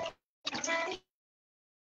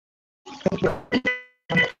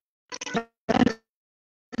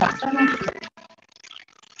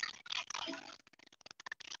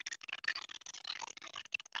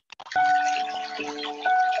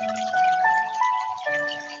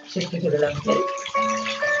 Shift to the left leg.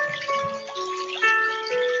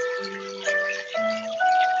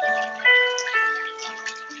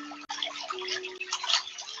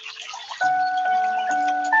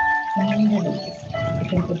 And release. You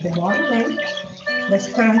can put the ball away. Let's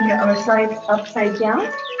turn our sides upside down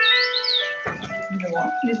in the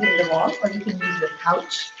wall, using the wall, or you can use the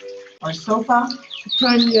couch or sofa to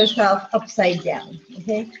turn yourself upside down.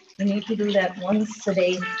 Okay? You need to do that once a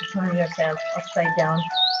day to turn yourself upside down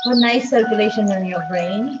for nice circulation in your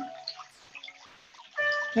brain.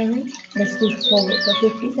 Okay? Let's do forward for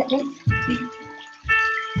 50 seconds.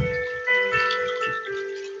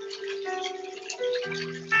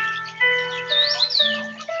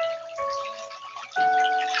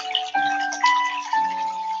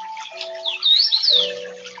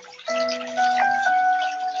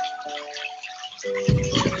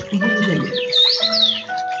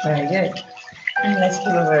 Very good. And let's do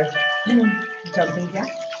our jumping jack.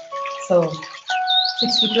 So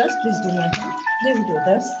 60 plus, please do not jump. Let's do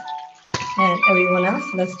this. And everyone else,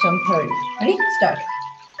 let's jump 30. Ready? Start.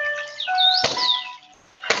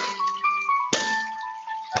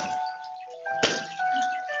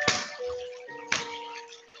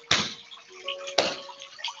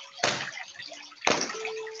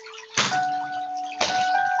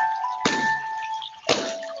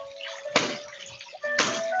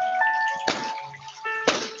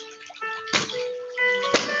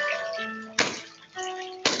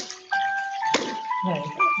 Very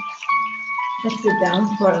good. Let's sit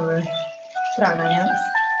down for our pranayams.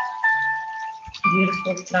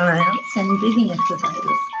 Beautiful pranayams and breathing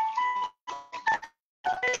exercises.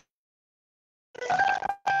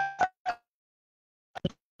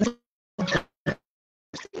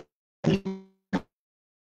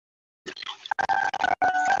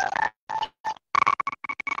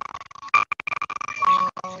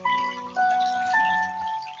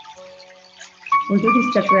 We'll do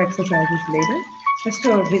these chakra exercises later. Let's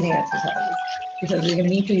do our breathing exercises because we're going to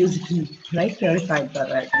need to use ghee, right? Purified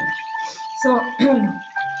butter, I think. So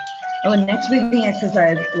our next breathing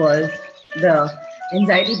exercise was the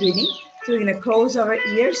anxiety breathing. So we're going to close our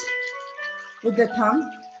ears with the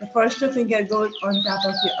thumb. The first two finger goes on top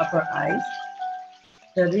of your upper eyes.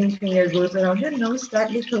 The ring finger goes around your nose,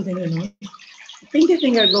 slightly closing your nose. The pinky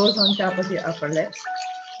finger goes on top of your upper lips.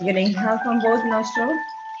 You're going to inhale from both nostrils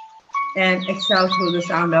and exhale through the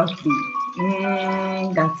sound of B.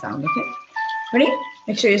 That sound, okay? Ready?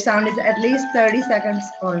 Make sure your sound is at least 30 seconds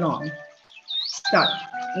or long. Start.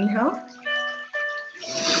 Inhale.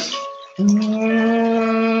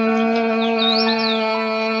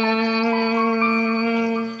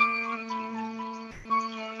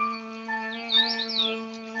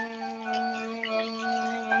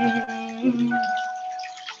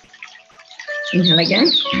 Inhale again.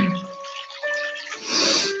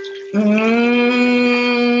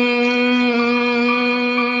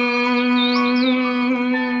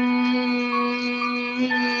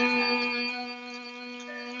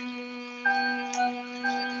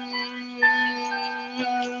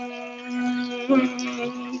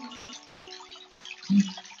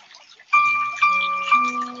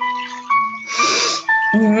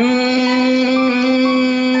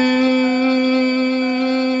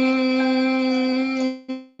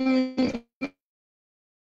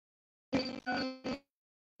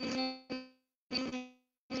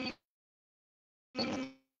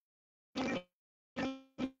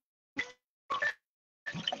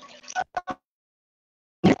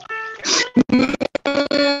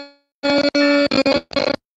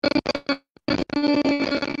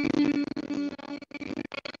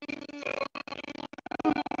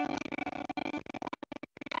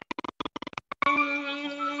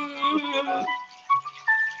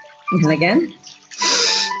 Inhale again.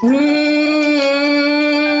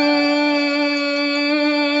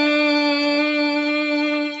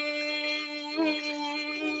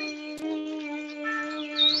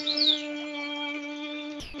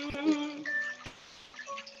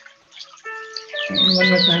 And one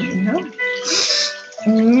more time, inhale.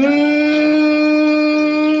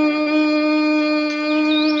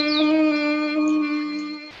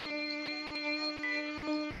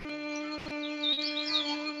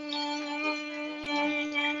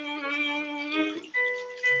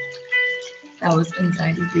 That was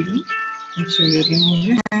anxiety breathing. Make sure you remove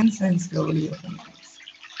your hands and slowly open your eyes.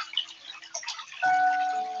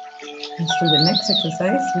 Let's do the next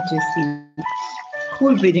exercise, which is the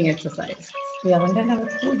cool breathing exercise. We haven't done our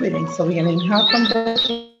cool breathing, so we're going to inhale from the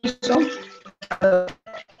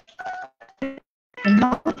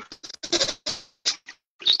inhale.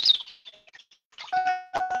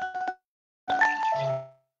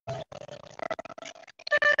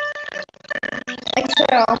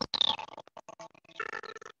 Exhale.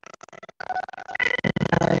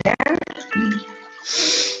 Again.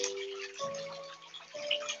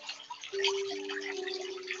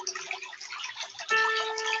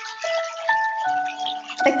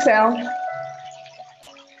 Exhale.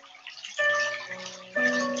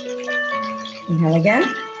 Inhale again.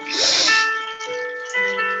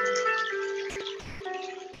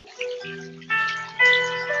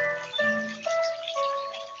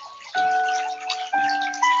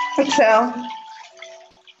 Exhale.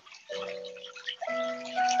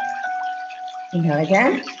 Inhale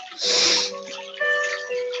again.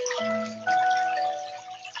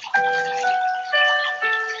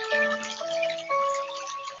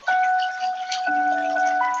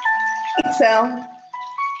 Exhale.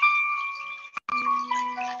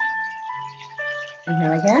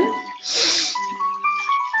 Inhale again.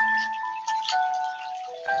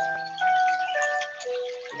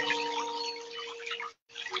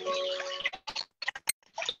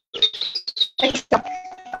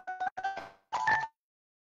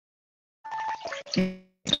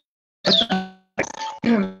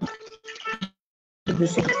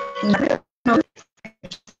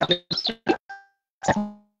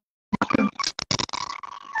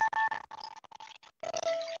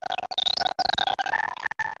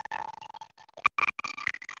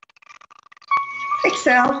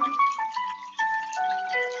 Exhale.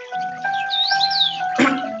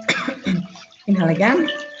 Inhale again.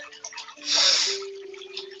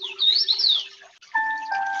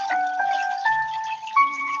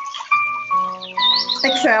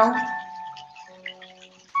 Exhale.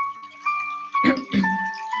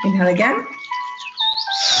 Inhale again.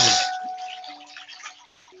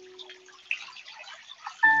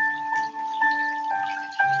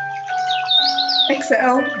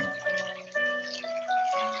 Exhale.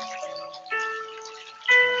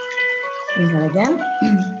 Inhale again.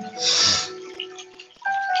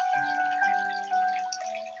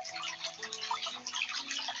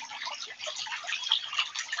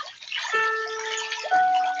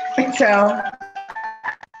 Exhale.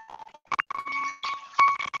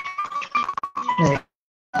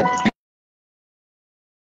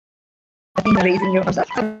 Raising your arms up.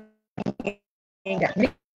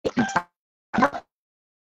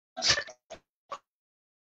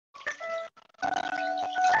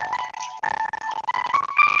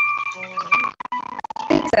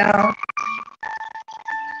 Exhale.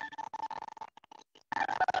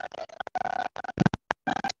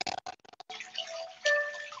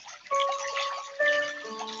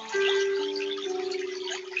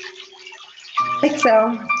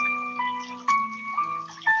 Exhale.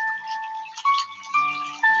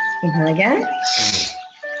 Inhale again.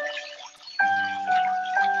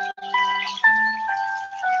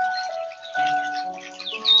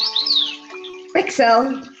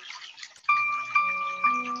 Exhale.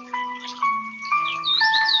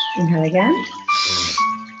 Inhale again.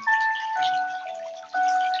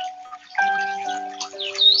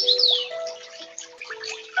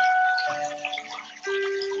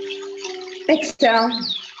 Exhale.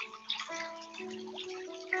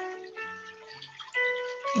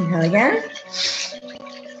 Inhale again.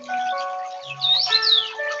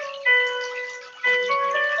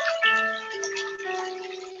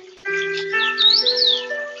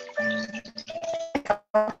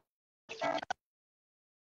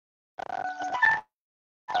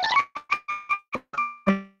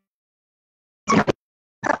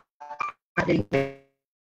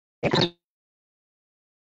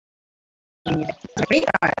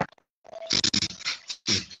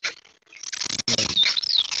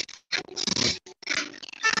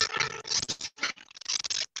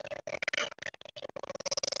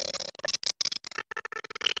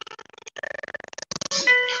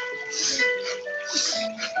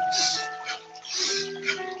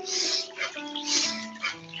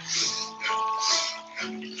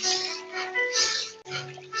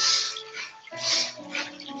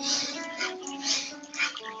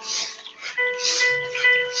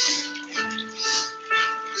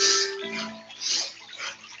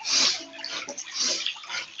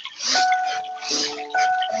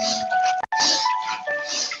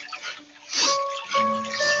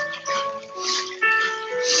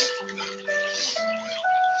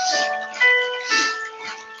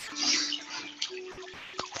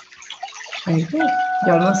 Very good.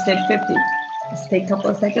 You almost did 50. Let's take a couple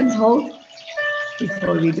of seconds, hold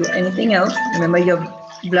before we do anything else. Remember, your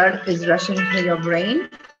blood is rushing through your brain.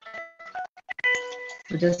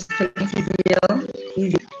 So just take things real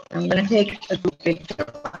easy. I'm going to take a group picture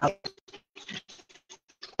of our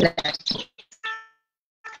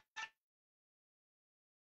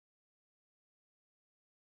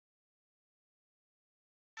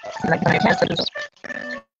like my cancer.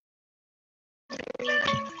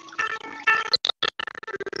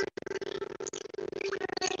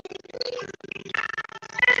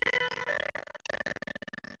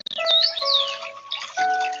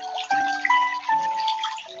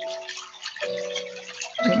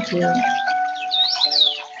 Thank you.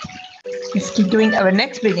 Let's keep doing our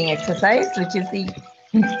next breathing exercise, which is the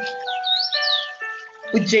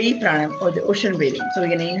Ujjayi pranayam, or the ocean breathing. So we're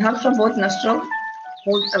going to inhale from both nostrils,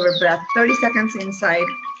 hold our breath 30 seconds inside,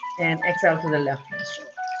 and exhale to the left nostril.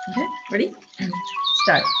 Okay, ready?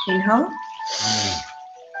 Start. Inhale.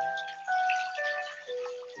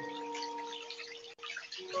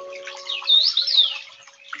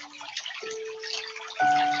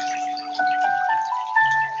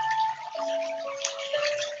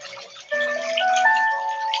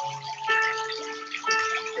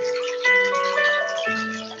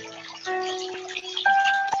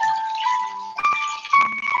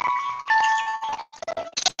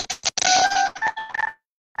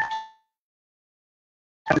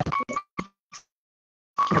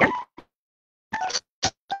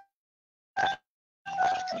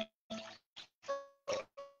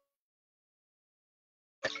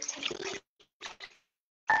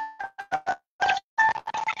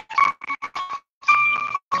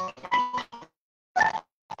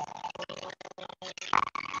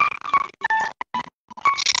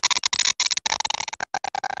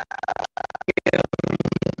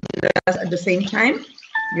 At the same time,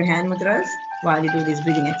 your hand mudras while you do these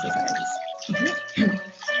breathing exercises. Okay.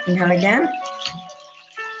 Inhale again.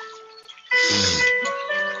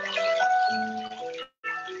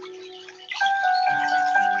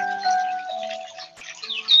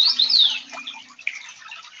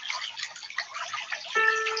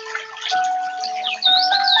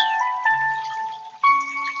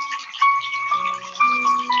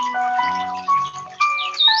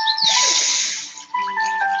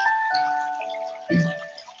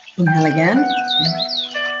 Inhale again.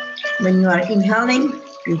 When you are inhaling,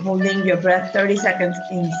 you're holding your breath 30 seconds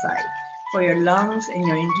inside for your lungs and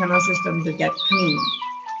your internal system to get clean.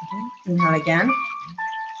 Okay. Inhale again.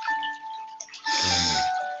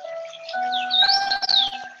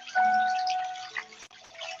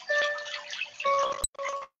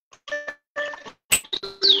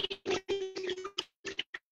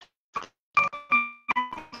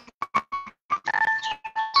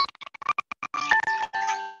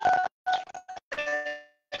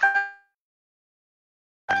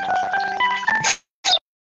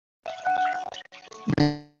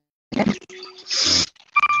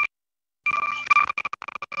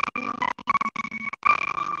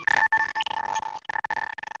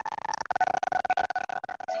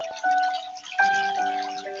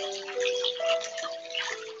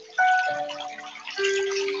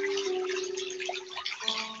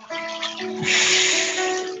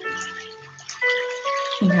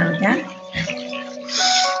 Inhale again.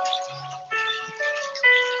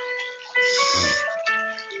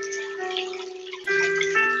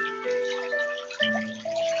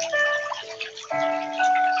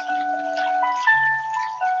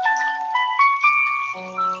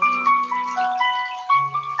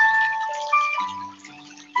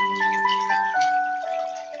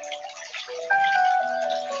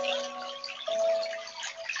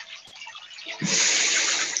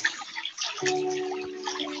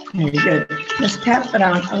 Very good. Let's tap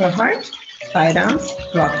around our heart. 5 rounds,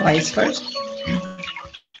 clockwise first.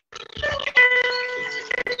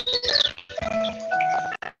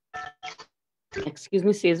 Excuse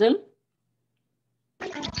me, Sejal.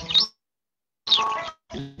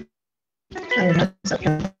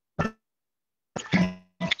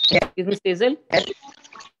 Excuse me, Sejal.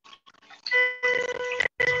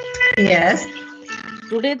 Yes.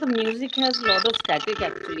 Today the music has a lot of static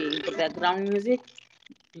actually. The background music,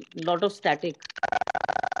 lot of static.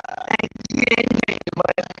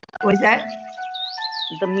 What is that?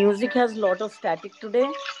 The music has a lot of static today.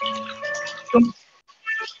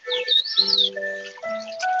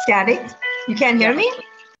 Static? You can't hear me?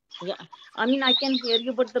 Yeah, I mean, I can hear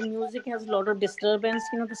you, but the music has a lot of disturbance,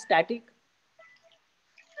 you know, the static.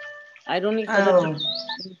 I don't know if whether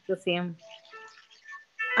it's the same.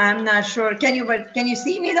 I'm not sure. Can you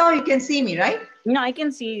see me though? You can see me, right? No, I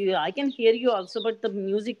can see you. I can hear you also, but the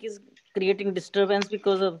music is creating disturbance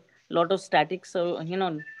because of lot of static. So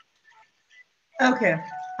Okay,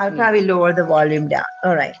 I'll yeah. probably lower the volume down.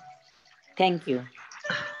 All right, Thank you.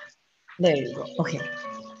 there you go. Okay,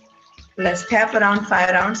 let's tap around 5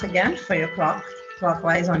 rounds again for your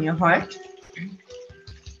clockwise on your heart.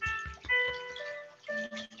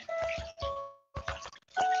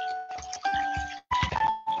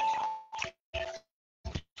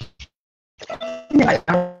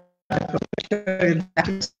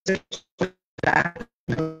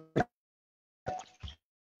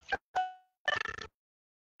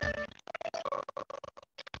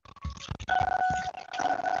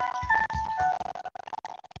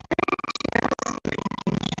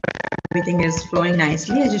 Everything is flowing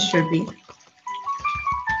nicely as it should be.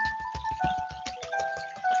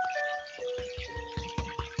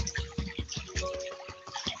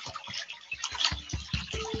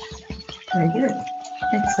 Very good.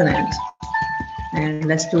 Excellent. And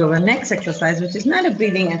let's do our next exercise, which is not a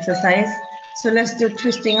breathing exercise. So let's do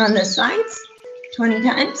twisting on the sides 20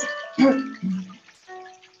 times.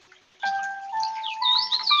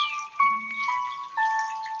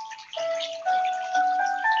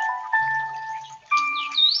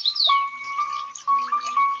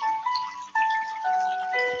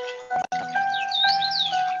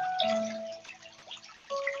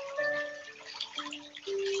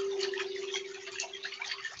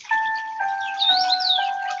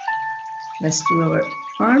 Let's do our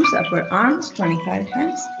arms, upper arms 25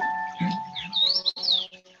 times.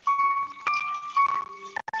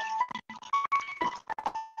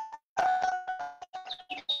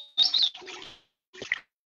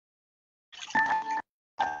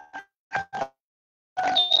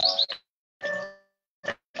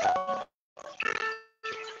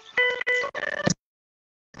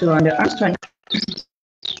 Do underarms 20.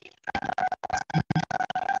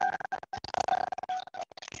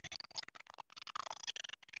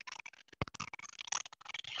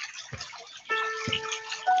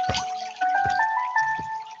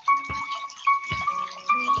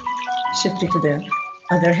 Shift it to the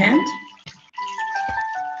other hand.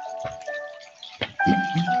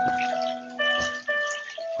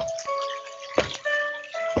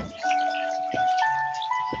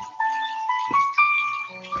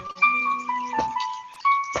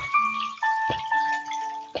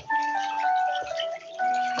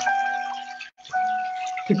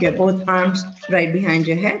 Keep your both arms right behind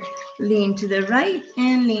your head. Lean to the right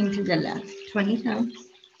and lean to the left. 20 times.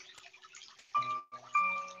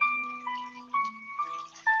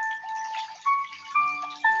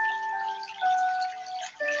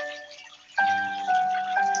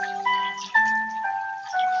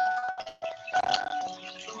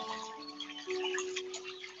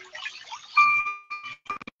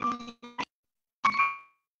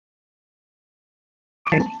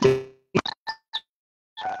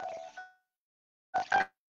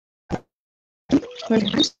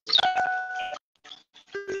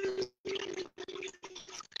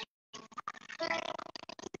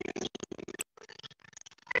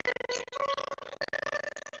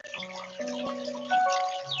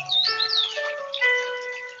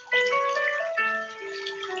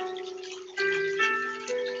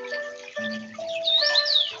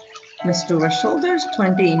 Let's do our shoulders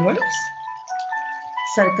 20 inwards.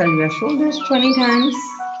 Circle your shoulders 20 times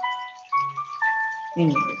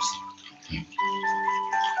inwards.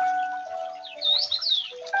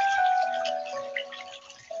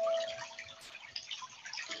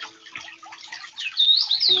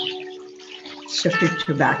 Shift it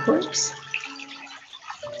to backwards.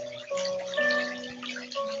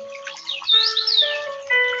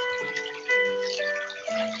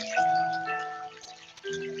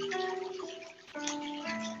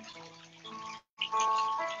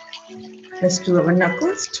 Let's do our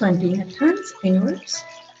knuckles 20 times inwards.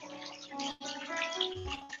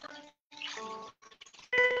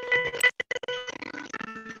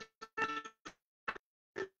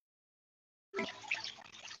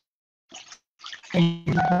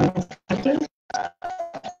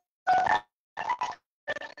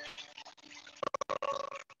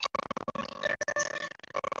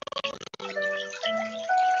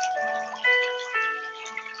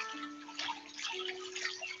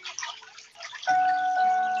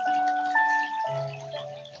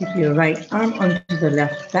 Keep your right arm onto the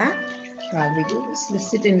left back. While we do this, let's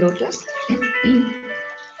sit in lotus.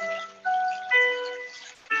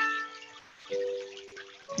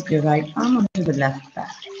 Keep your right arm onto the left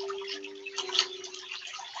back.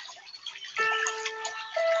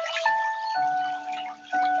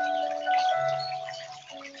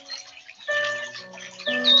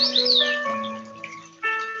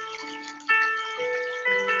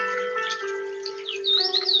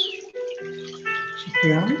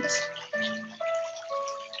 Right.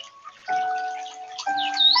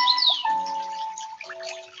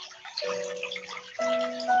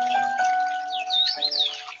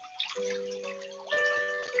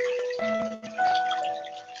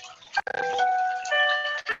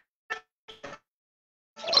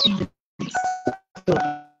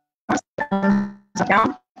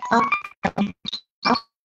 Down, up, up.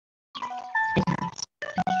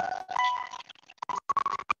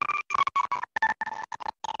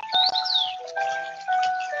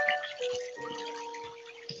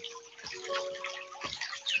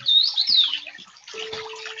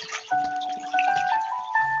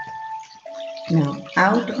 Now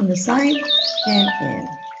out on the side and in,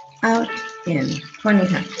 out, in, 20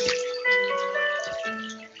 times.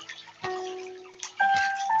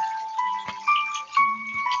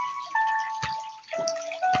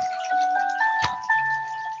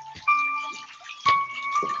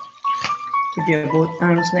 Keep your both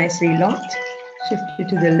arms nicely locked. Shift it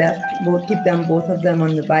to the left. Keep them, both of them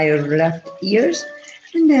on the by your left ears,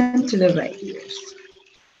 and then to the right ears.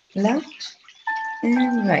 Left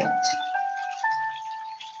and right.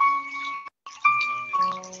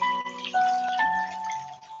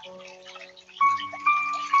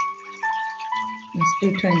 Let's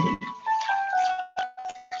do 20.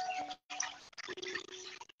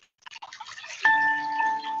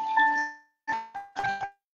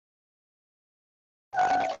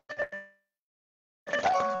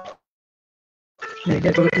 Very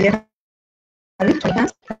good. Over here. 20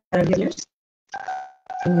 hands, parallel your ears.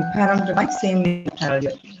 When you pat on the back, same way, parallel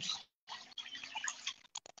your ears.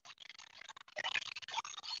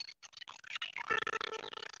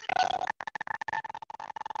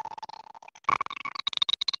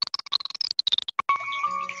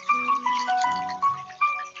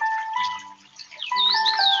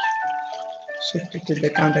 Shift it to the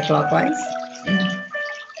counterclockwise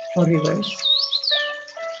or reverse.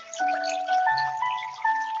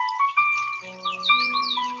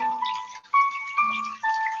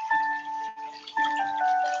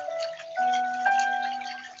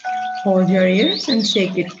 Hold your ears and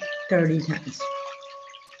shake it 30 times.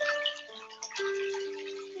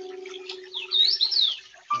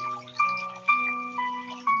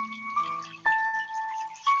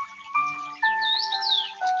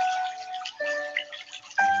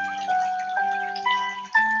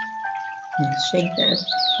 Shake that.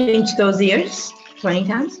 Pinch those ears 20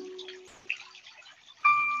 times.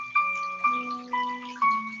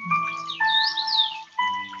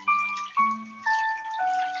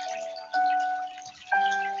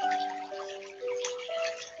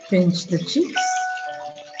 Pinch the cheeks,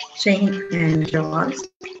 chin and jaws.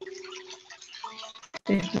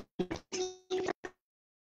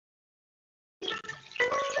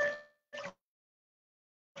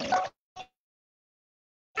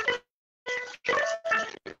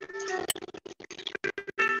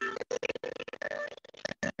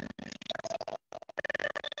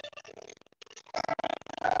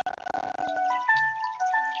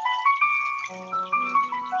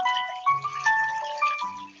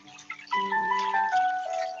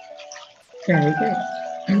 Very good.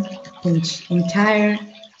 Pinch entire,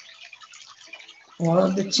 all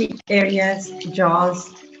of the cheek areas,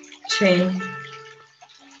 jaws, chin,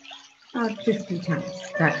 about 50 times.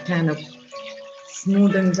 That kind of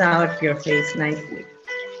smoothens out your face nicely.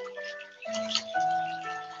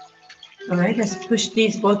 All right, let's push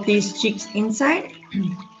both these cheeks inside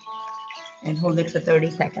and hold it for 30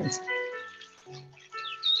 seconds.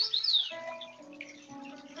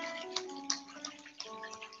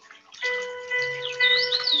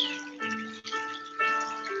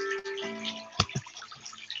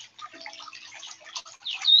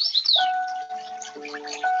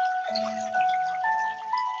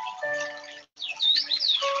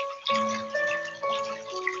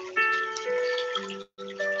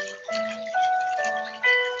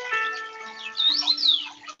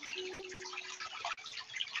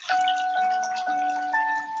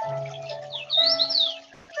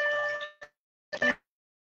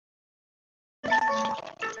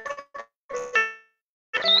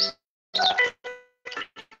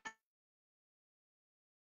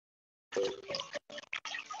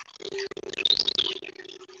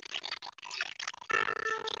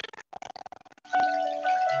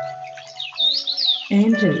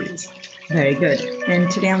 And release. Very good. And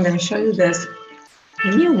today I'm going to show you this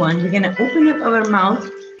new one. We're going to open up our mouth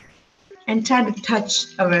and try to touch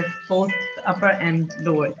our both upper and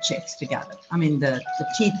lower cheeks together. I mean the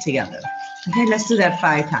teeth together. Okay, let's do that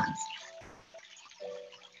 5 times.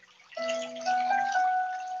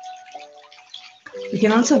 You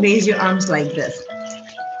can also raise your arms like this.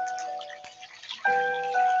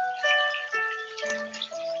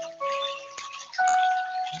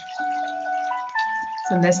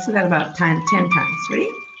 let's do that about 10 times. Ready?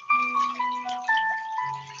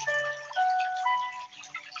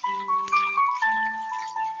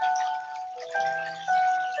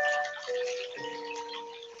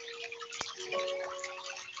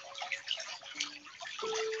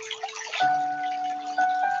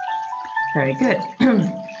 Very good.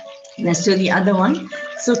 Let's do the other one.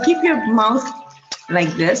 So keep your mouth like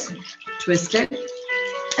this, twisted,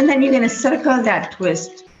 and then you're going to circle that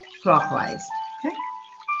twist clockwise. Okay?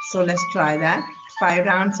 So let's try that. 5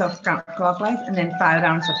 rounds of clockwise and then 5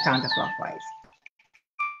 rounds of counterclockwise.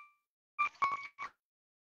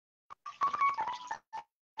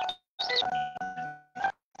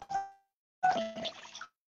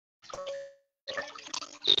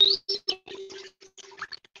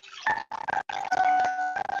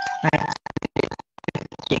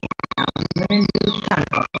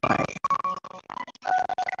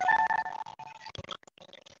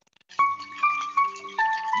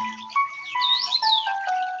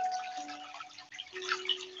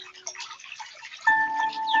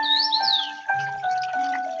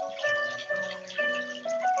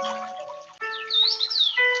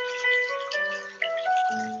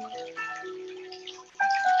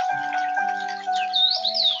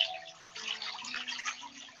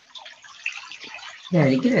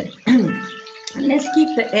 Very good. Let's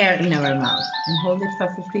keep the air in our mouth and hold it for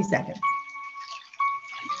 50 seconds.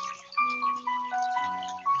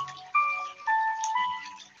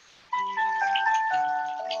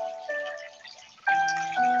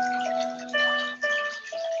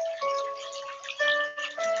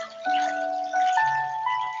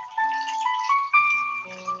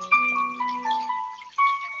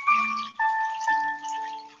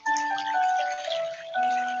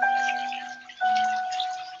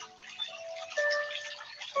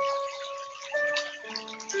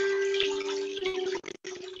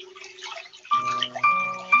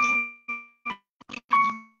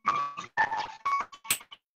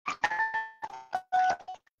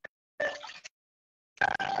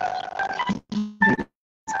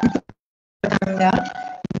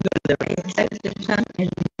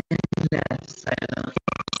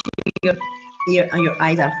 Your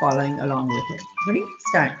eyes are following along with it. Ready?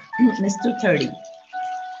 Start. Let's do 30.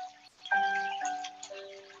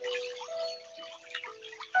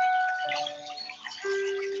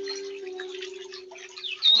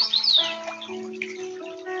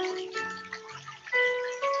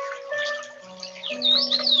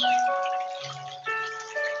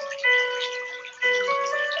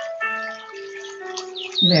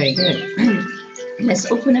 Very good. Let's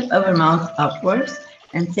open up our mouth upwards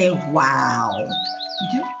and say wow.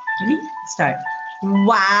 Okay, ready? Start.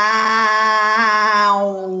 Wow.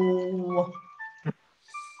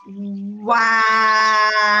 Wow.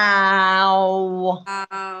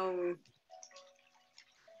 Wow.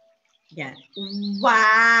 Again.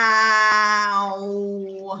 Wow.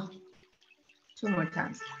 2 more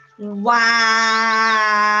times. Wow.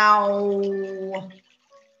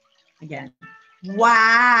 Again. Wow.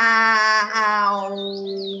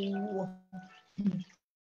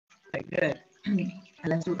 Very good.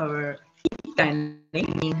 Let's do our kind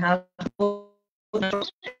of how.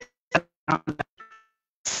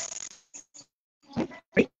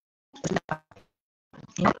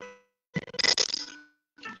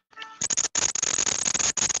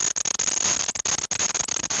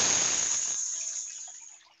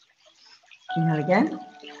 Inhale again.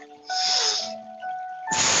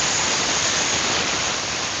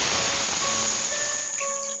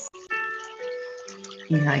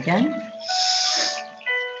 Inhale again.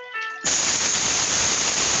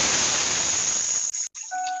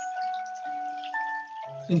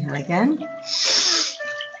 Inhale again.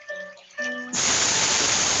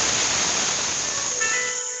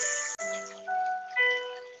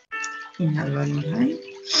 Inhale one more time.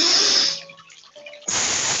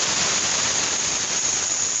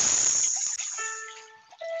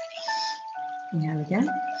 Inhale again.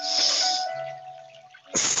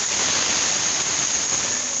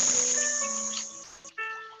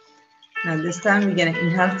 Now this time we're going to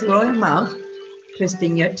inhale through your mouth,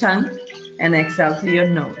 twisting your tongue, and exhale through your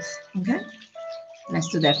nose. Okay? Let's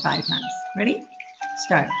do that 5 times. Ready?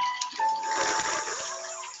 Start.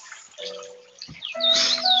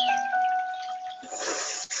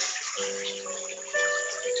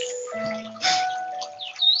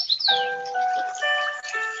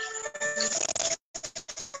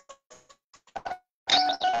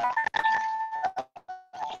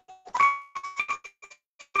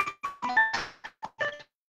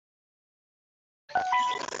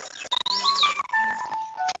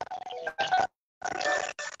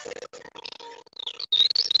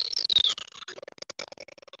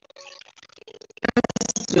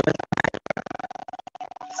 do it.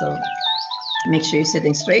 So make sure you're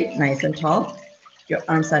sitting straight, nice and tall. Your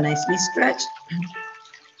arms are nicely stretched.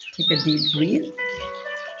 Take a deep breath.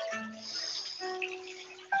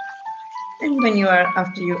 And when you are,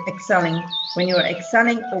 after you exhaling, when you are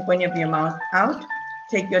exhaling, open up your mouth out,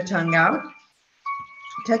 take your tongue out,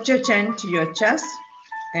 touch your chin to your chest,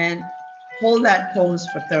 and hold that pose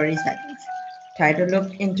for 30 seconds. Try to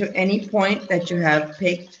look into any point that you have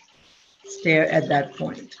picked. Stare at that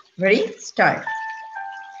point. Ready? Start.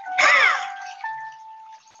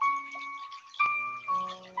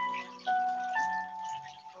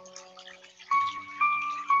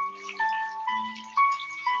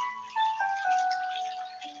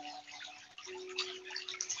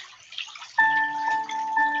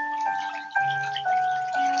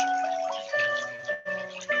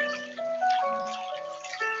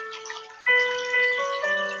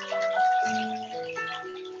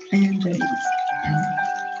 And release.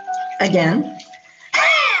 Again.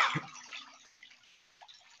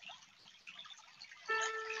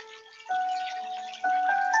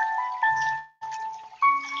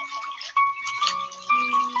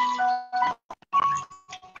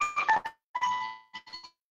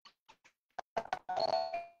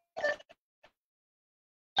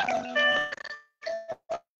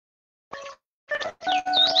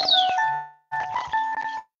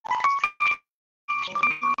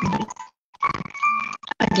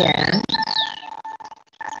 Again.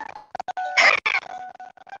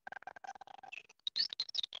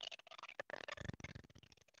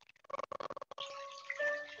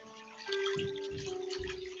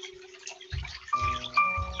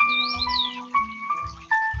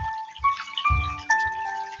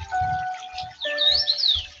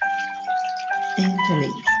 And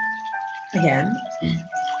release. Again.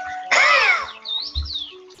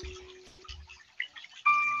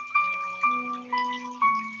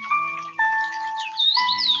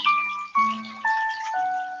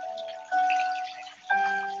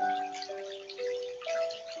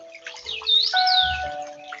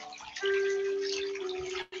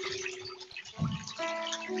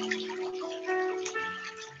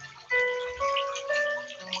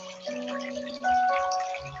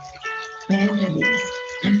 And release.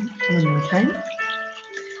 One more time.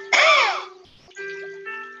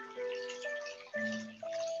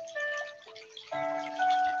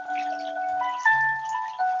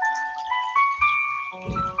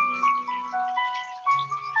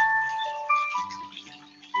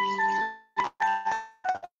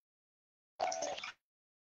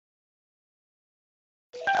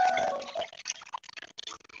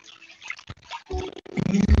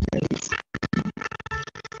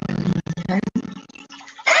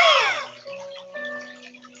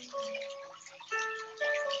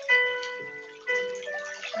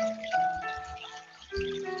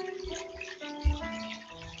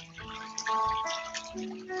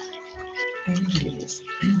 And release.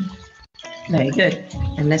 Very good.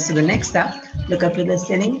 And let's do the next step. Look up to the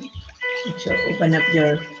ceiling. Make sure open up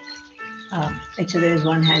your, actually there is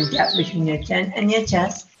one hand gap between your chin and your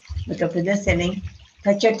chest. Look up to the ceiling.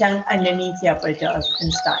 Touch your tongue underneath your upper jaws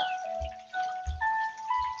and start.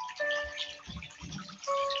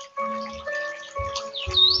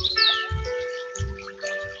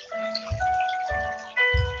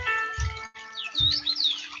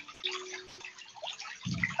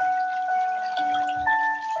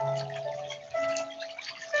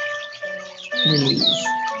 Release.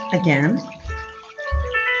 Again.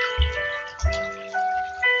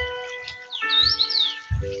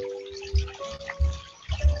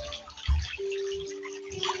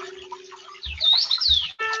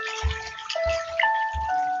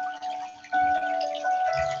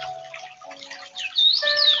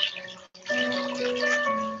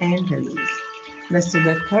 And release. Let's do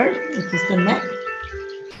the third, which is the neck.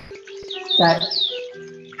 Start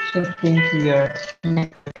shifting to your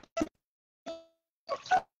neck.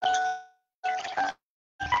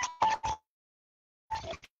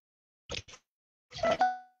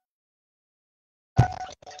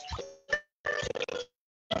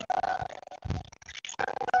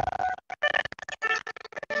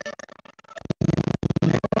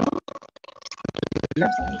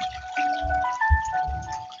 Left side.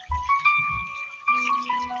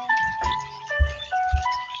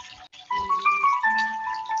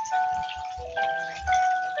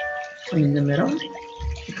 In the middle,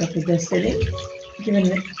 look up to the ceiling. Give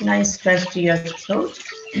a nice stretch to your throat.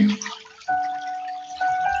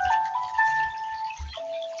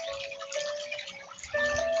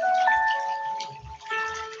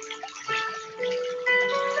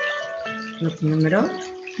 Look in the middle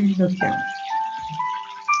and look down.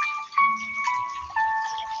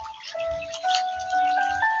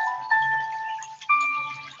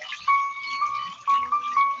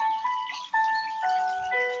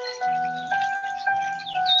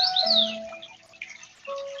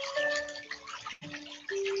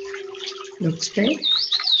 Look straight. Look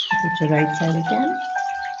at your right side again.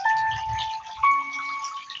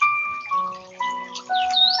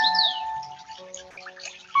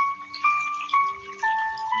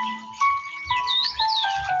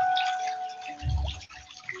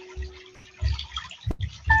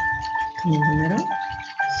 Come in the middle.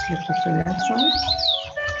 Slip with your left side.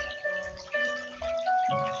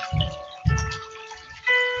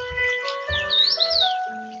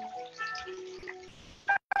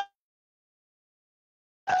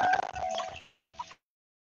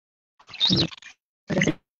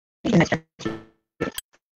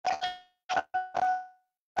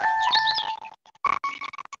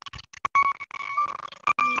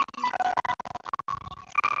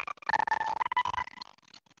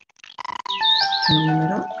 Come in the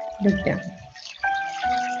middle. Look down.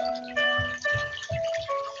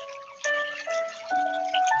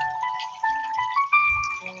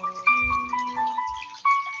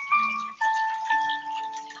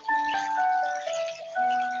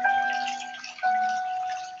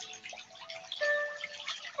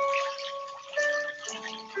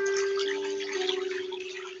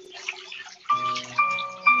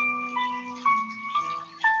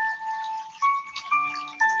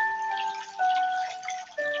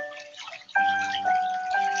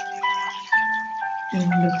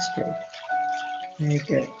 And look straight. Very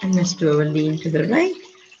good. And let's do our lean to the right,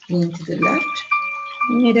 lean to the left,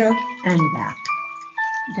 middle, and back.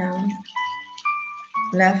 Down,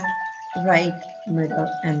 left, right, middle,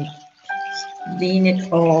 and lean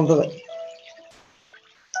it all the way.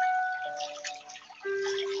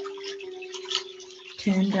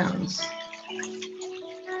 Turn downs.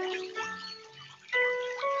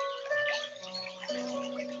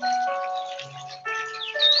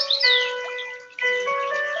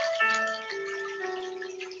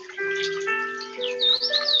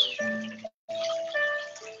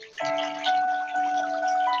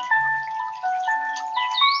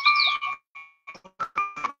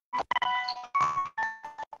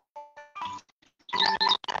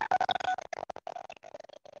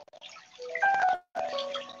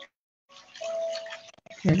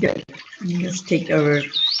 Very good. Let's take our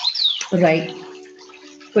right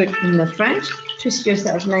foot in the front. Twist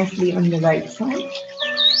yourself nicely on the right side.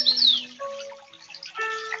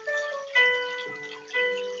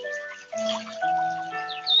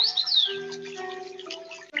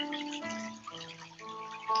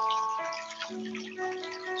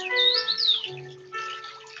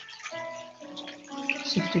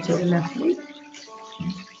 Shift it to the left leg.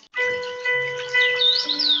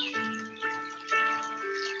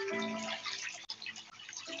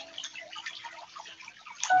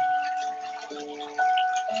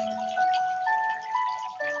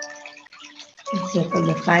 Circle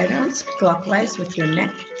the 5 rounds clockwise with your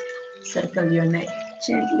neck. Circle your neck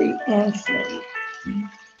gently and slowly.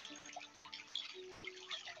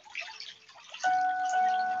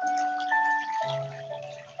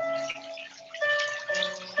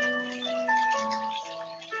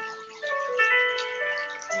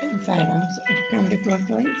 And 5 rounds of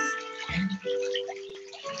counterclockwise.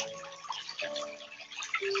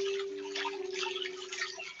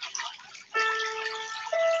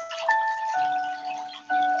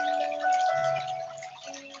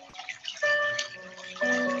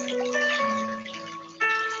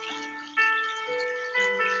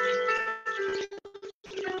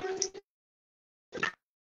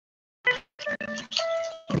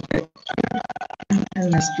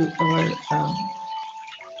 And let's do our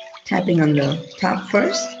tapping on the top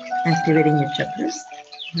first, activating your chakras.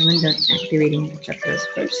 When done activating the chakras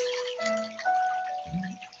first.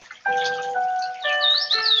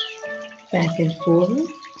 Back and forward,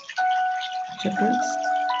 chakras.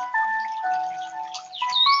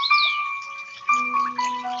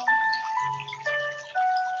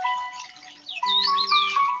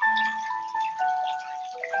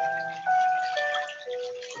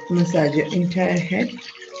 Massage your entire head.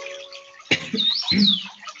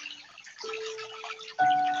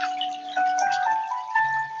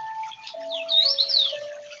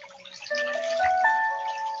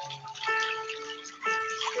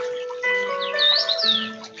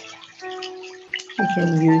 You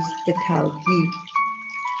can use the cow ghee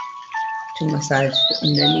to massage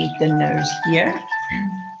underneath the nerves here.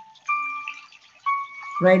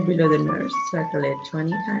 Right below the nerves, circulate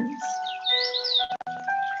 20 times.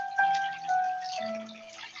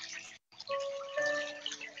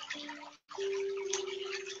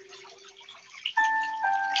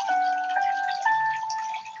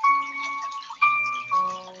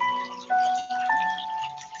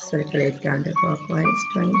 Circulate counterclockwise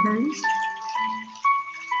 20 times.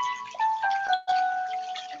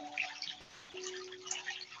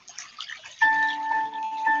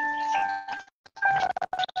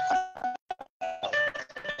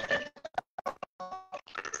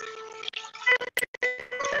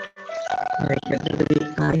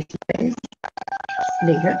 eyes closed.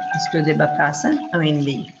 Later, Stuti Bakasana,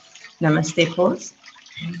 the Namaste pose.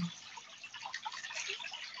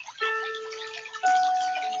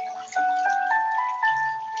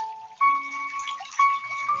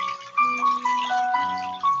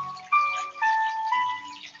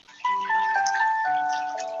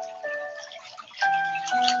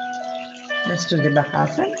 Let's do the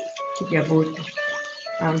Bakasana. Keep your both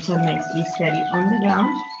arms are nicely steady on the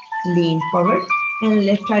ground. Lean forward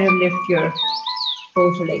and try to lift your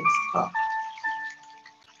both legs up.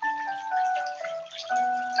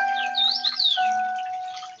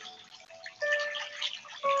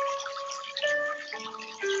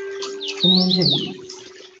 And release.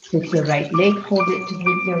 Take your right leg, hold it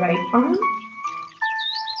with your right arm.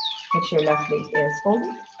 Make sure your left leg is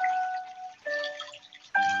folded.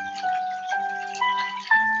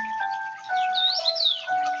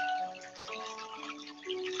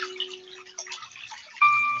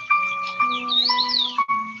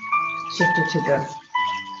 Shift it to the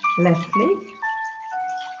left leg.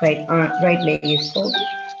 Right leg is folded.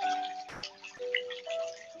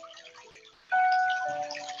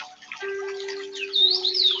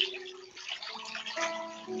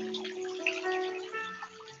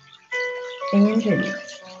 And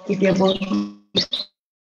release. Keep your both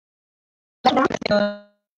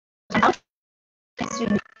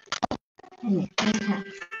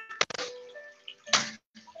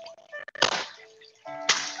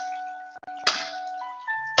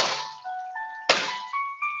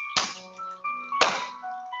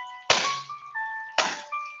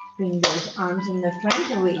bring those arms in the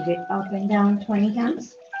front and wave it up and down 20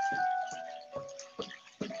 times.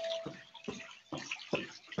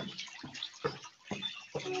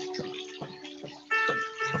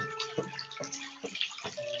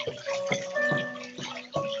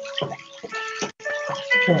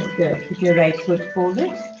 Very good. Keep your right foot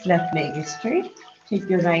folded, left leg is straight. Take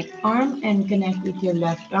your right arm and connect with your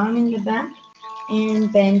left arm in the back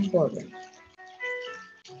and bend forward.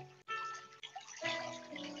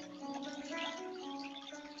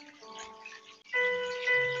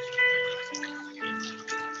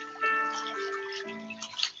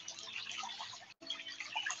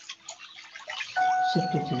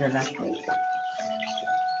 Shift it to the left leg.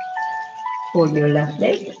 Hold your left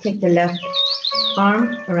leg. Take the left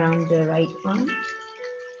arm around the right arm.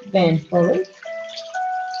 Bend forward.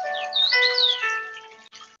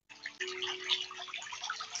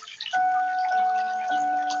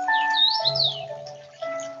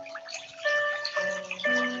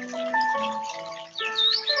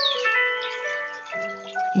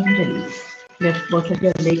 And release. Lift both of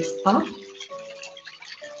your legs up.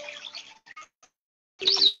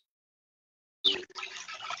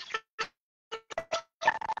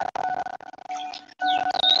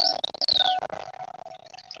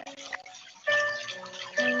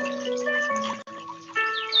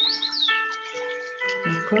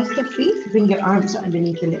 And cross the feet, bring your arms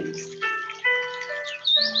underneath the legs.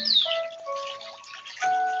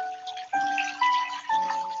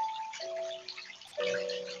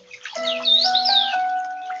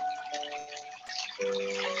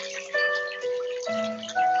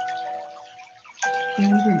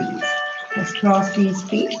 And release. Let's cross these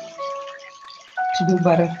feet to do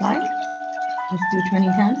butterfly. Let's do 20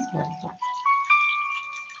 times butterfly.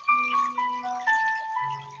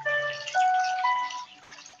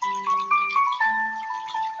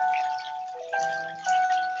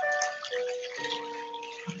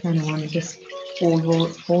 Kind of want to just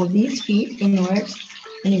hold these feet inwards,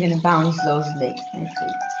 and you're going to bounce those legs nicely.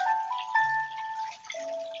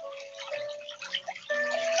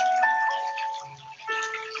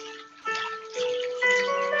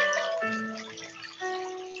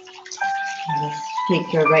 Just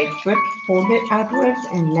take your right foot, fold it outwards,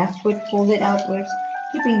 and left foot fold it outwards,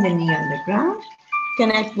 keeping the knee on the ground.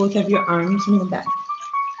 Connect both of your arms in the back.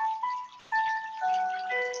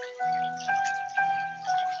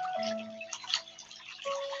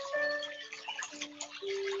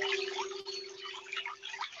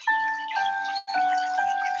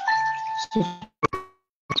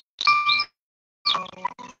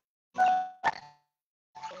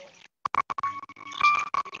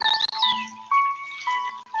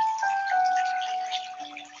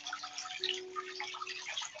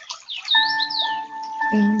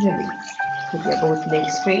 And release. Put your both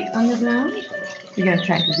legs straight on the ground. You're going to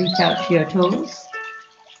try to reach out to your toes.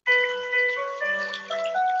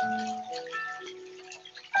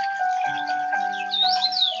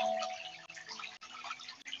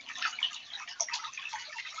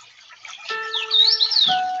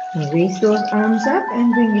 Raise those arms up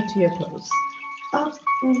and bring it to your toes. Up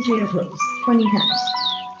into your toes 20 times.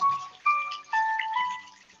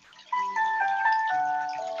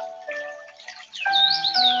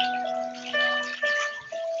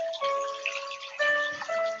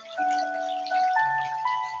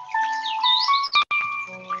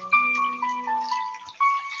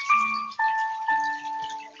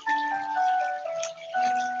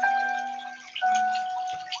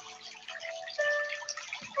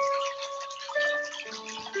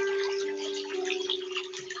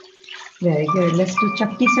 Very good. Let's do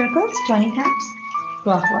Shakti circles 20 times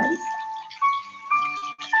clockwise.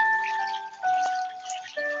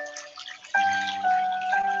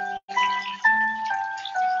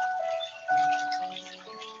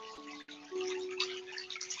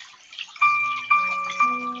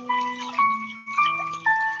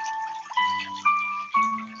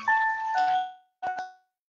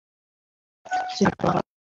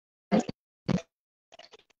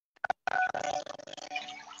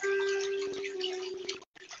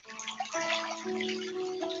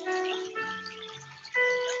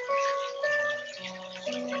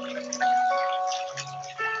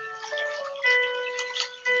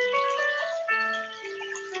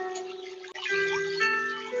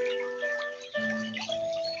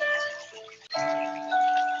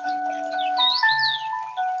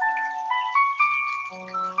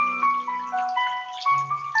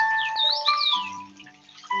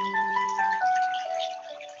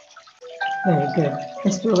 Very good.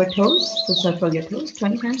 Let's do our toes. So circle your toes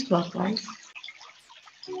 20 times clockwise.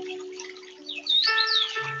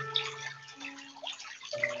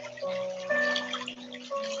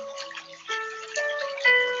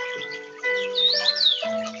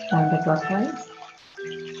 Counterclockwise.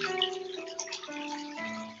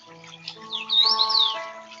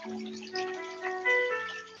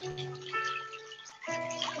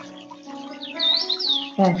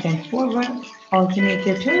 Back and forward. Alternate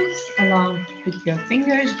your toes along with your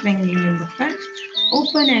fingers, bringing in the front.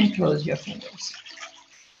 Open and close your fingers.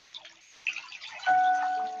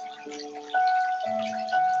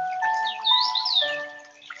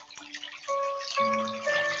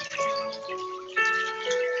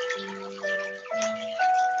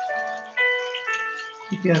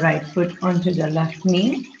 Keep your right foot onto the left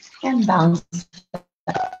knee and bounce.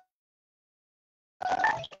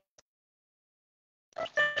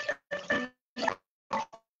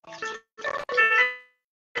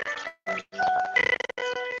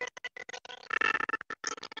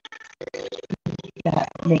 That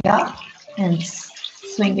leg up and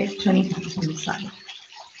swing it 20 times on the side.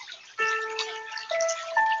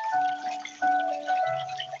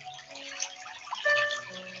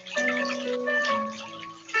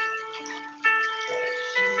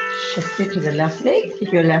 Shift it to the left leg.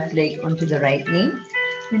 Keep your left leg onto the right knee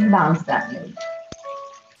and bounce that leg.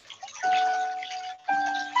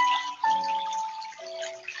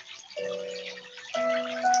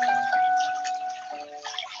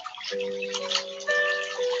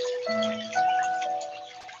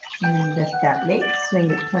 And lift that leg,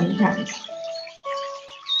 swing it 20 times.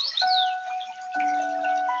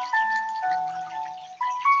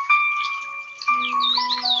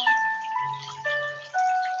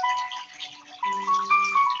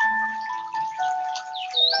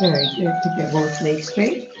 Very good. Keep your both legs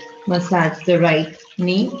straight. Massage the right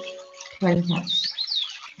knee 20 times.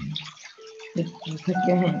 Put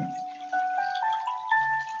your hands.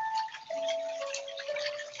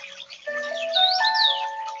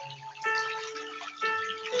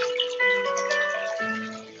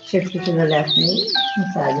 Shift it to the left knee.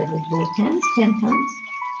 Massage it with both hands 10 times.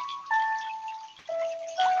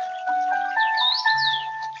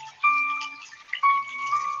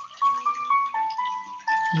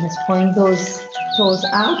 Let's point those toes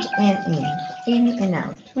out and in and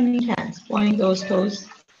out 20 times. Point those toes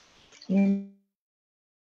in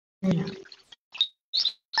and out.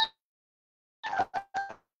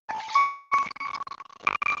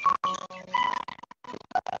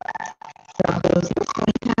 Drop those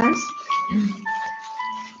 20 times.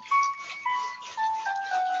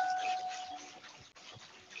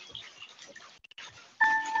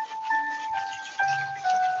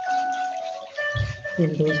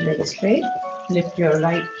 Bring those legs straight. Lift your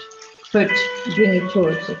right foot, bring it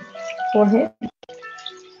towards the forehead.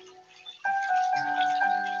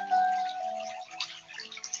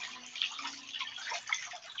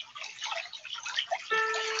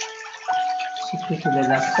 Shift it to the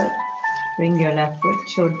left foot. Bring your left foot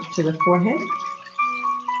to the forehead.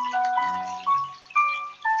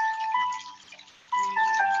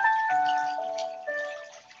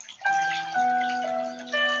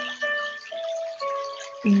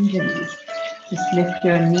 And release. Just lift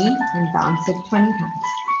your knee and bounce it 20 times.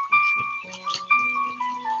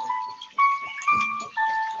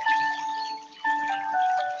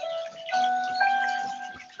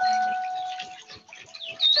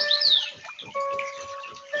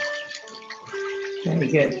 Very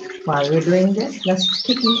good. While we're doing this, let's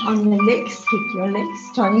kick on your legs. Kick your legs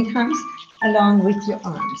 20 times along with your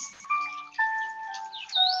arms.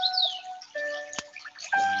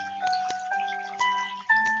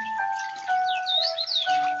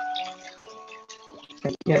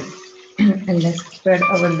 Very good. And let's spread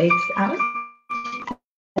our legs out.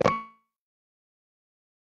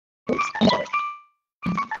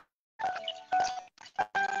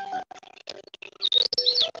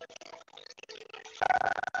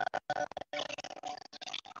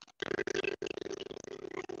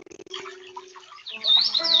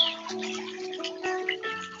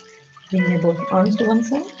 Bring your both arms to one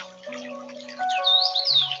side.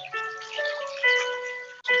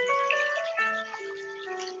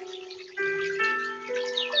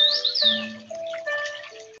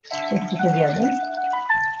 Shift it to the other.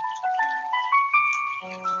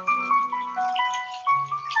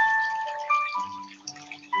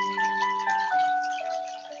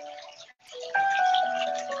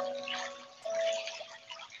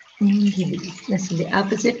 And release. Let's do the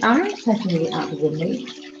opposite arm, touching the opposite leg.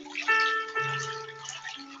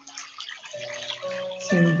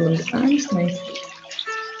 Swing both arms nicely.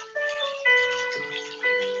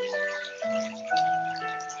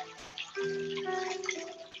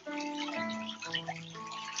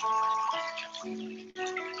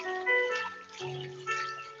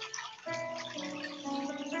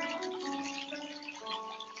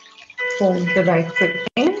 Fold the right foot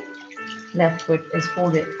in. Left foot is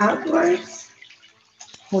folded outwards.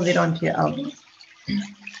 Hold it onto your elbow.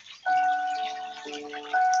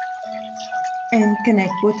 And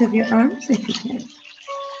connect both of your arms if you can.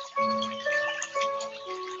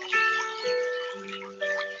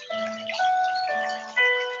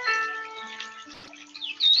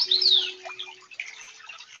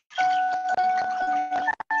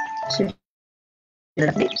 Shift the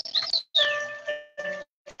left leg.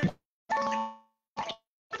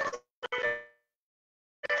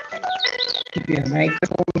 Keep your right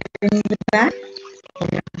foot in the back.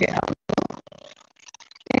 Hold it onto your elbow.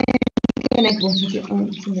 And connect both of your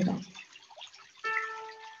arms in the back.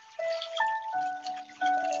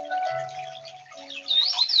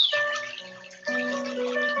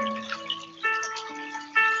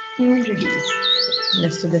 And release.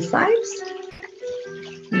 Let's do the sides.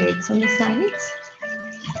 Legs on the sides.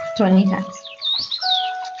 20 times.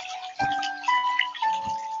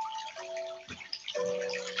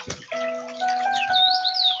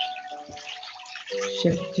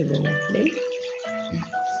 Shift to the left leg.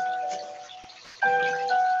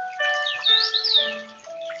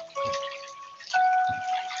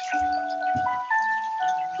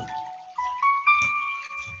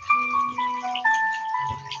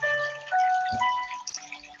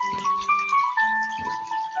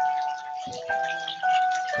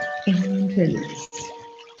 And release.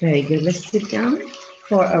 Very good. Let's sit down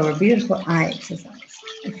for our beautiful eye exercise.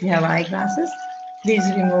 If you have eyeglasses, please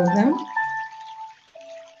remove them.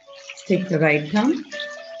 Stick the right thumb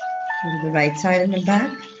to the right side in the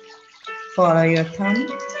back. Follow your thumb,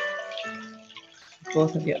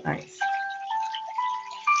 both of your eyes.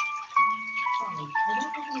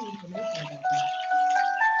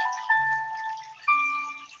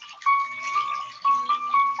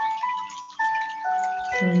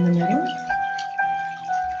 In the middle,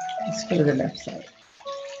 let's go to the left side.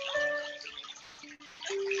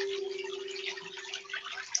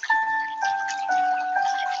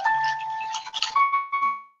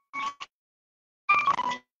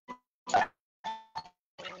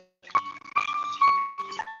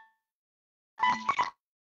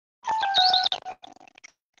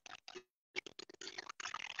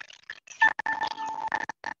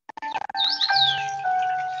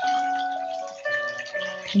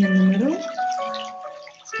 In the middle,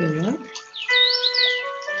 still up.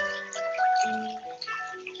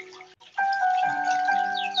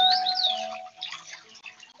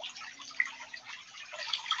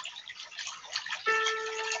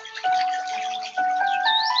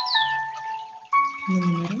 In the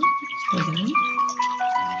middle, still down.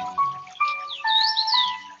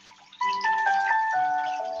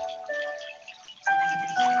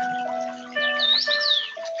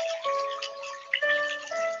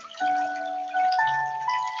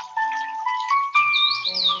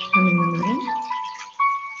 And in the middle,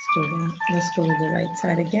 still down. Let's go to the right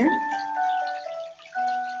side again.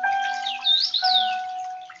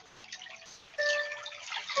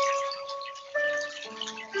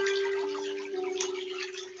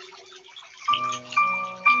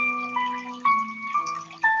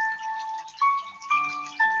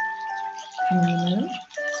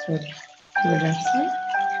 Good. To the left side.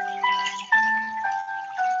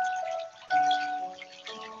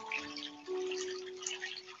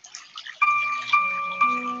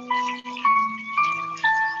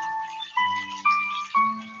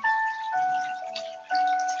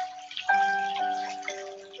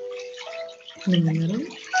 In the middle.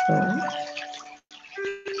 Four.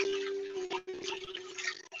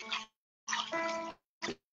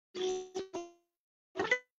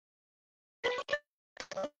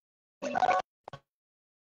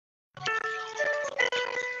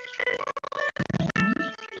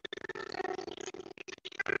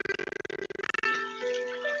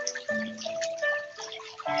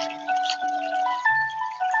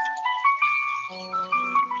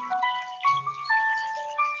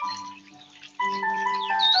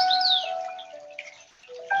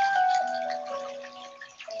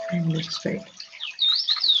 And look straight.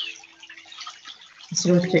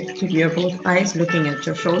 So keep your both eyes looking at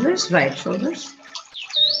your shoulders, right shoulders.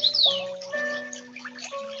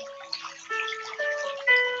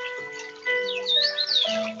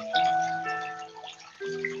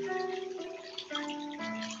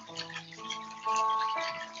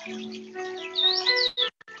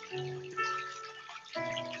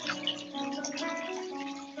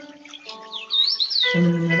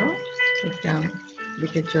 In the middle, look down,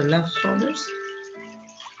 look at your left shoulders.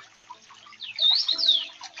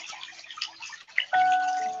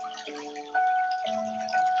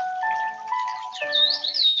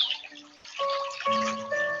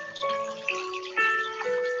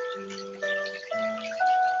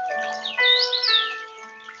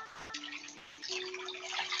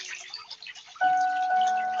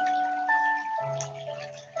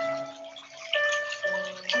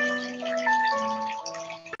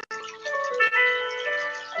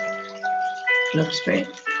 Look straight,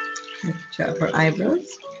 look at your upper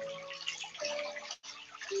eyebrows.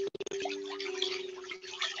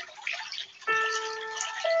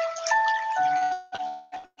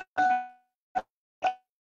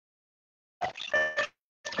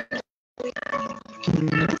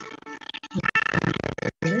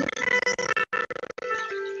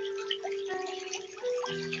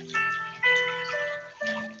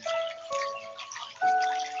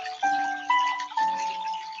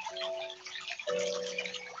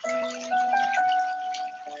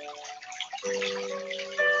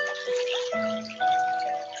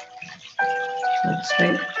 Look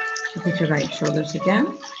straight, look at your right shoulders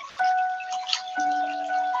again.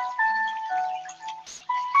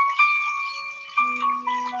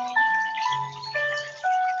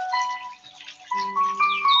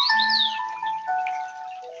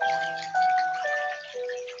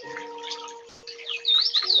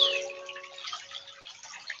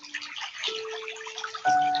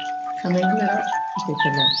 Coming up, look at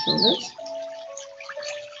your left shoulders.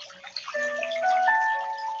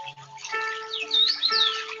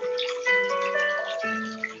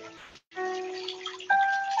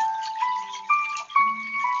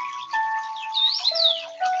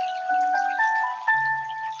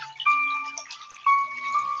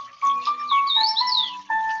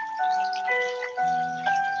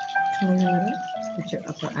 Coming up, with your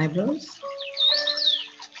upper eyebrows.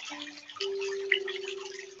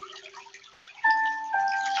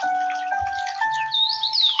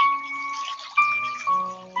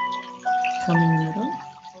 Coming in the middle,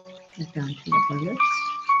 look down to your upper lips.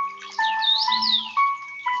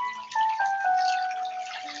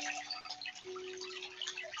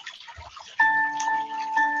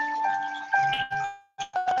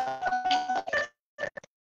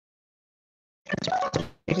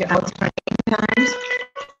 Take your outside times.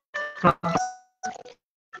 Cross.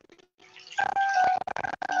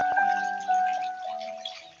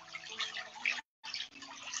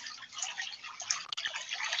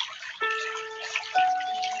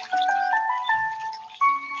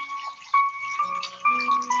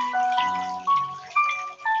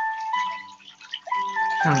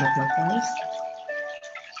 Counterclockwise.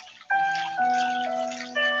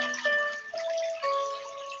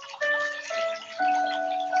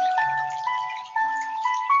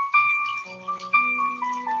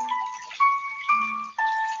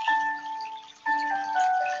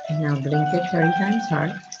 And now blink it 30 times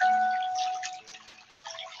hard.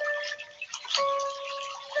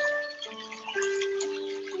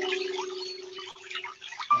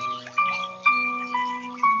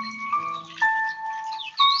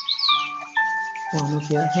 Palm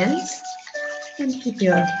of your hands and keep it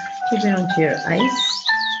onto your eyes.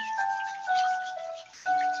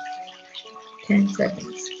 10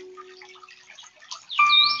 seconds.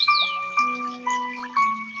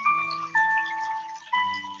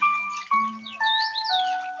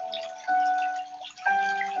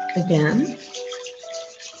 Again.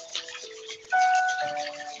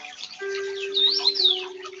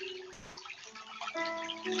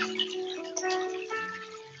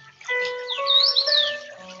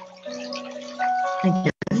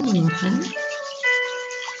 Again, one more time.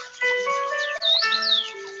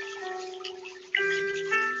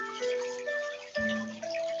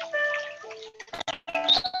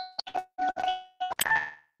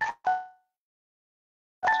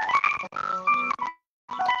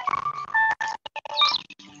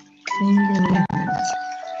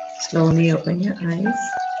 Slowly open your eyes.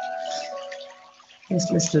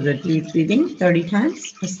 Just let's do the deep breathing 30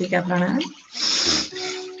 times. Bhastrika Pranayama.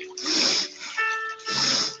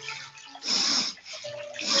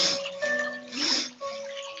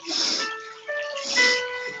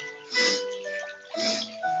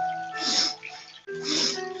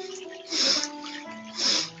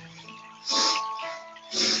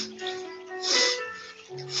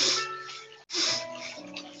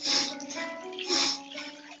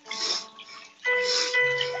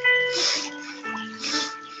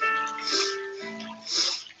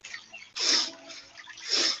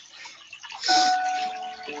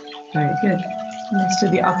 Very good. Next to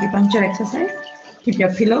the acupuncture exercise, keep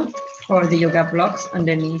your pillow or the yoga blocks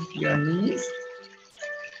underneath your knees.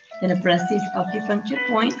 Then press these acupuncture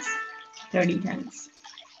points 30 times.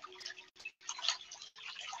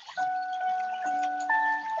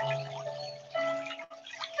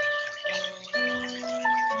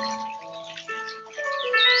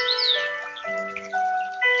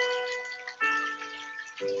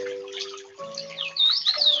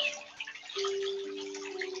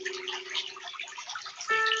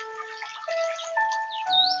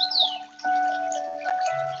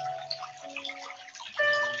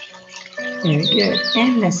 Very good.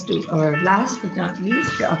 And let's do our last but not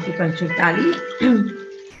least, the acupuncture tali.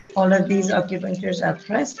 All of these acupunctures are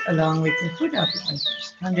pressed along with the foot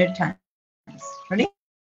acupunctures 100 times. Ready?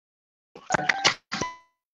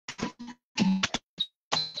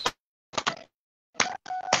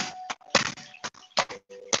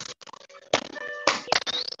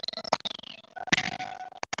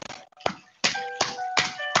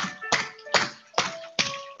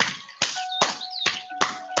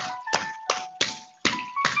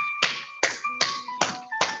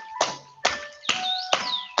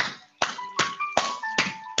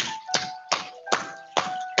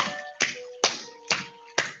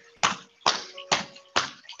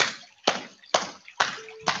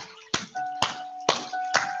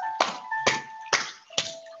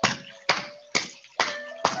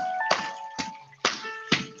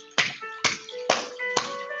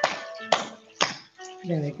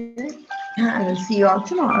 Very good. I will see you all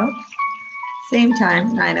tomorrow. Same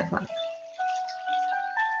time, 9 o'clock.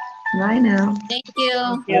 Bye now. Thank you.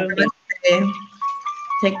 Namaste.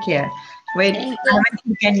 Take care. Wait, Thank I you.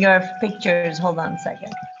 haven't taken your pictures. Hold on a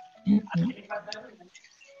second.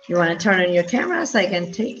 You want to turn on your camera so I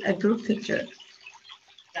can take a group picture?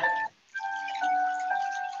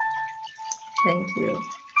 Thank you.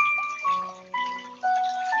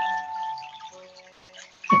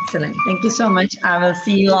 Excellent. Thank you so much. I will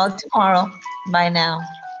see you all tomorrow. Bye now.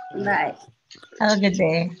 Bye. Have a good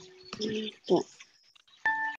day. Yeah.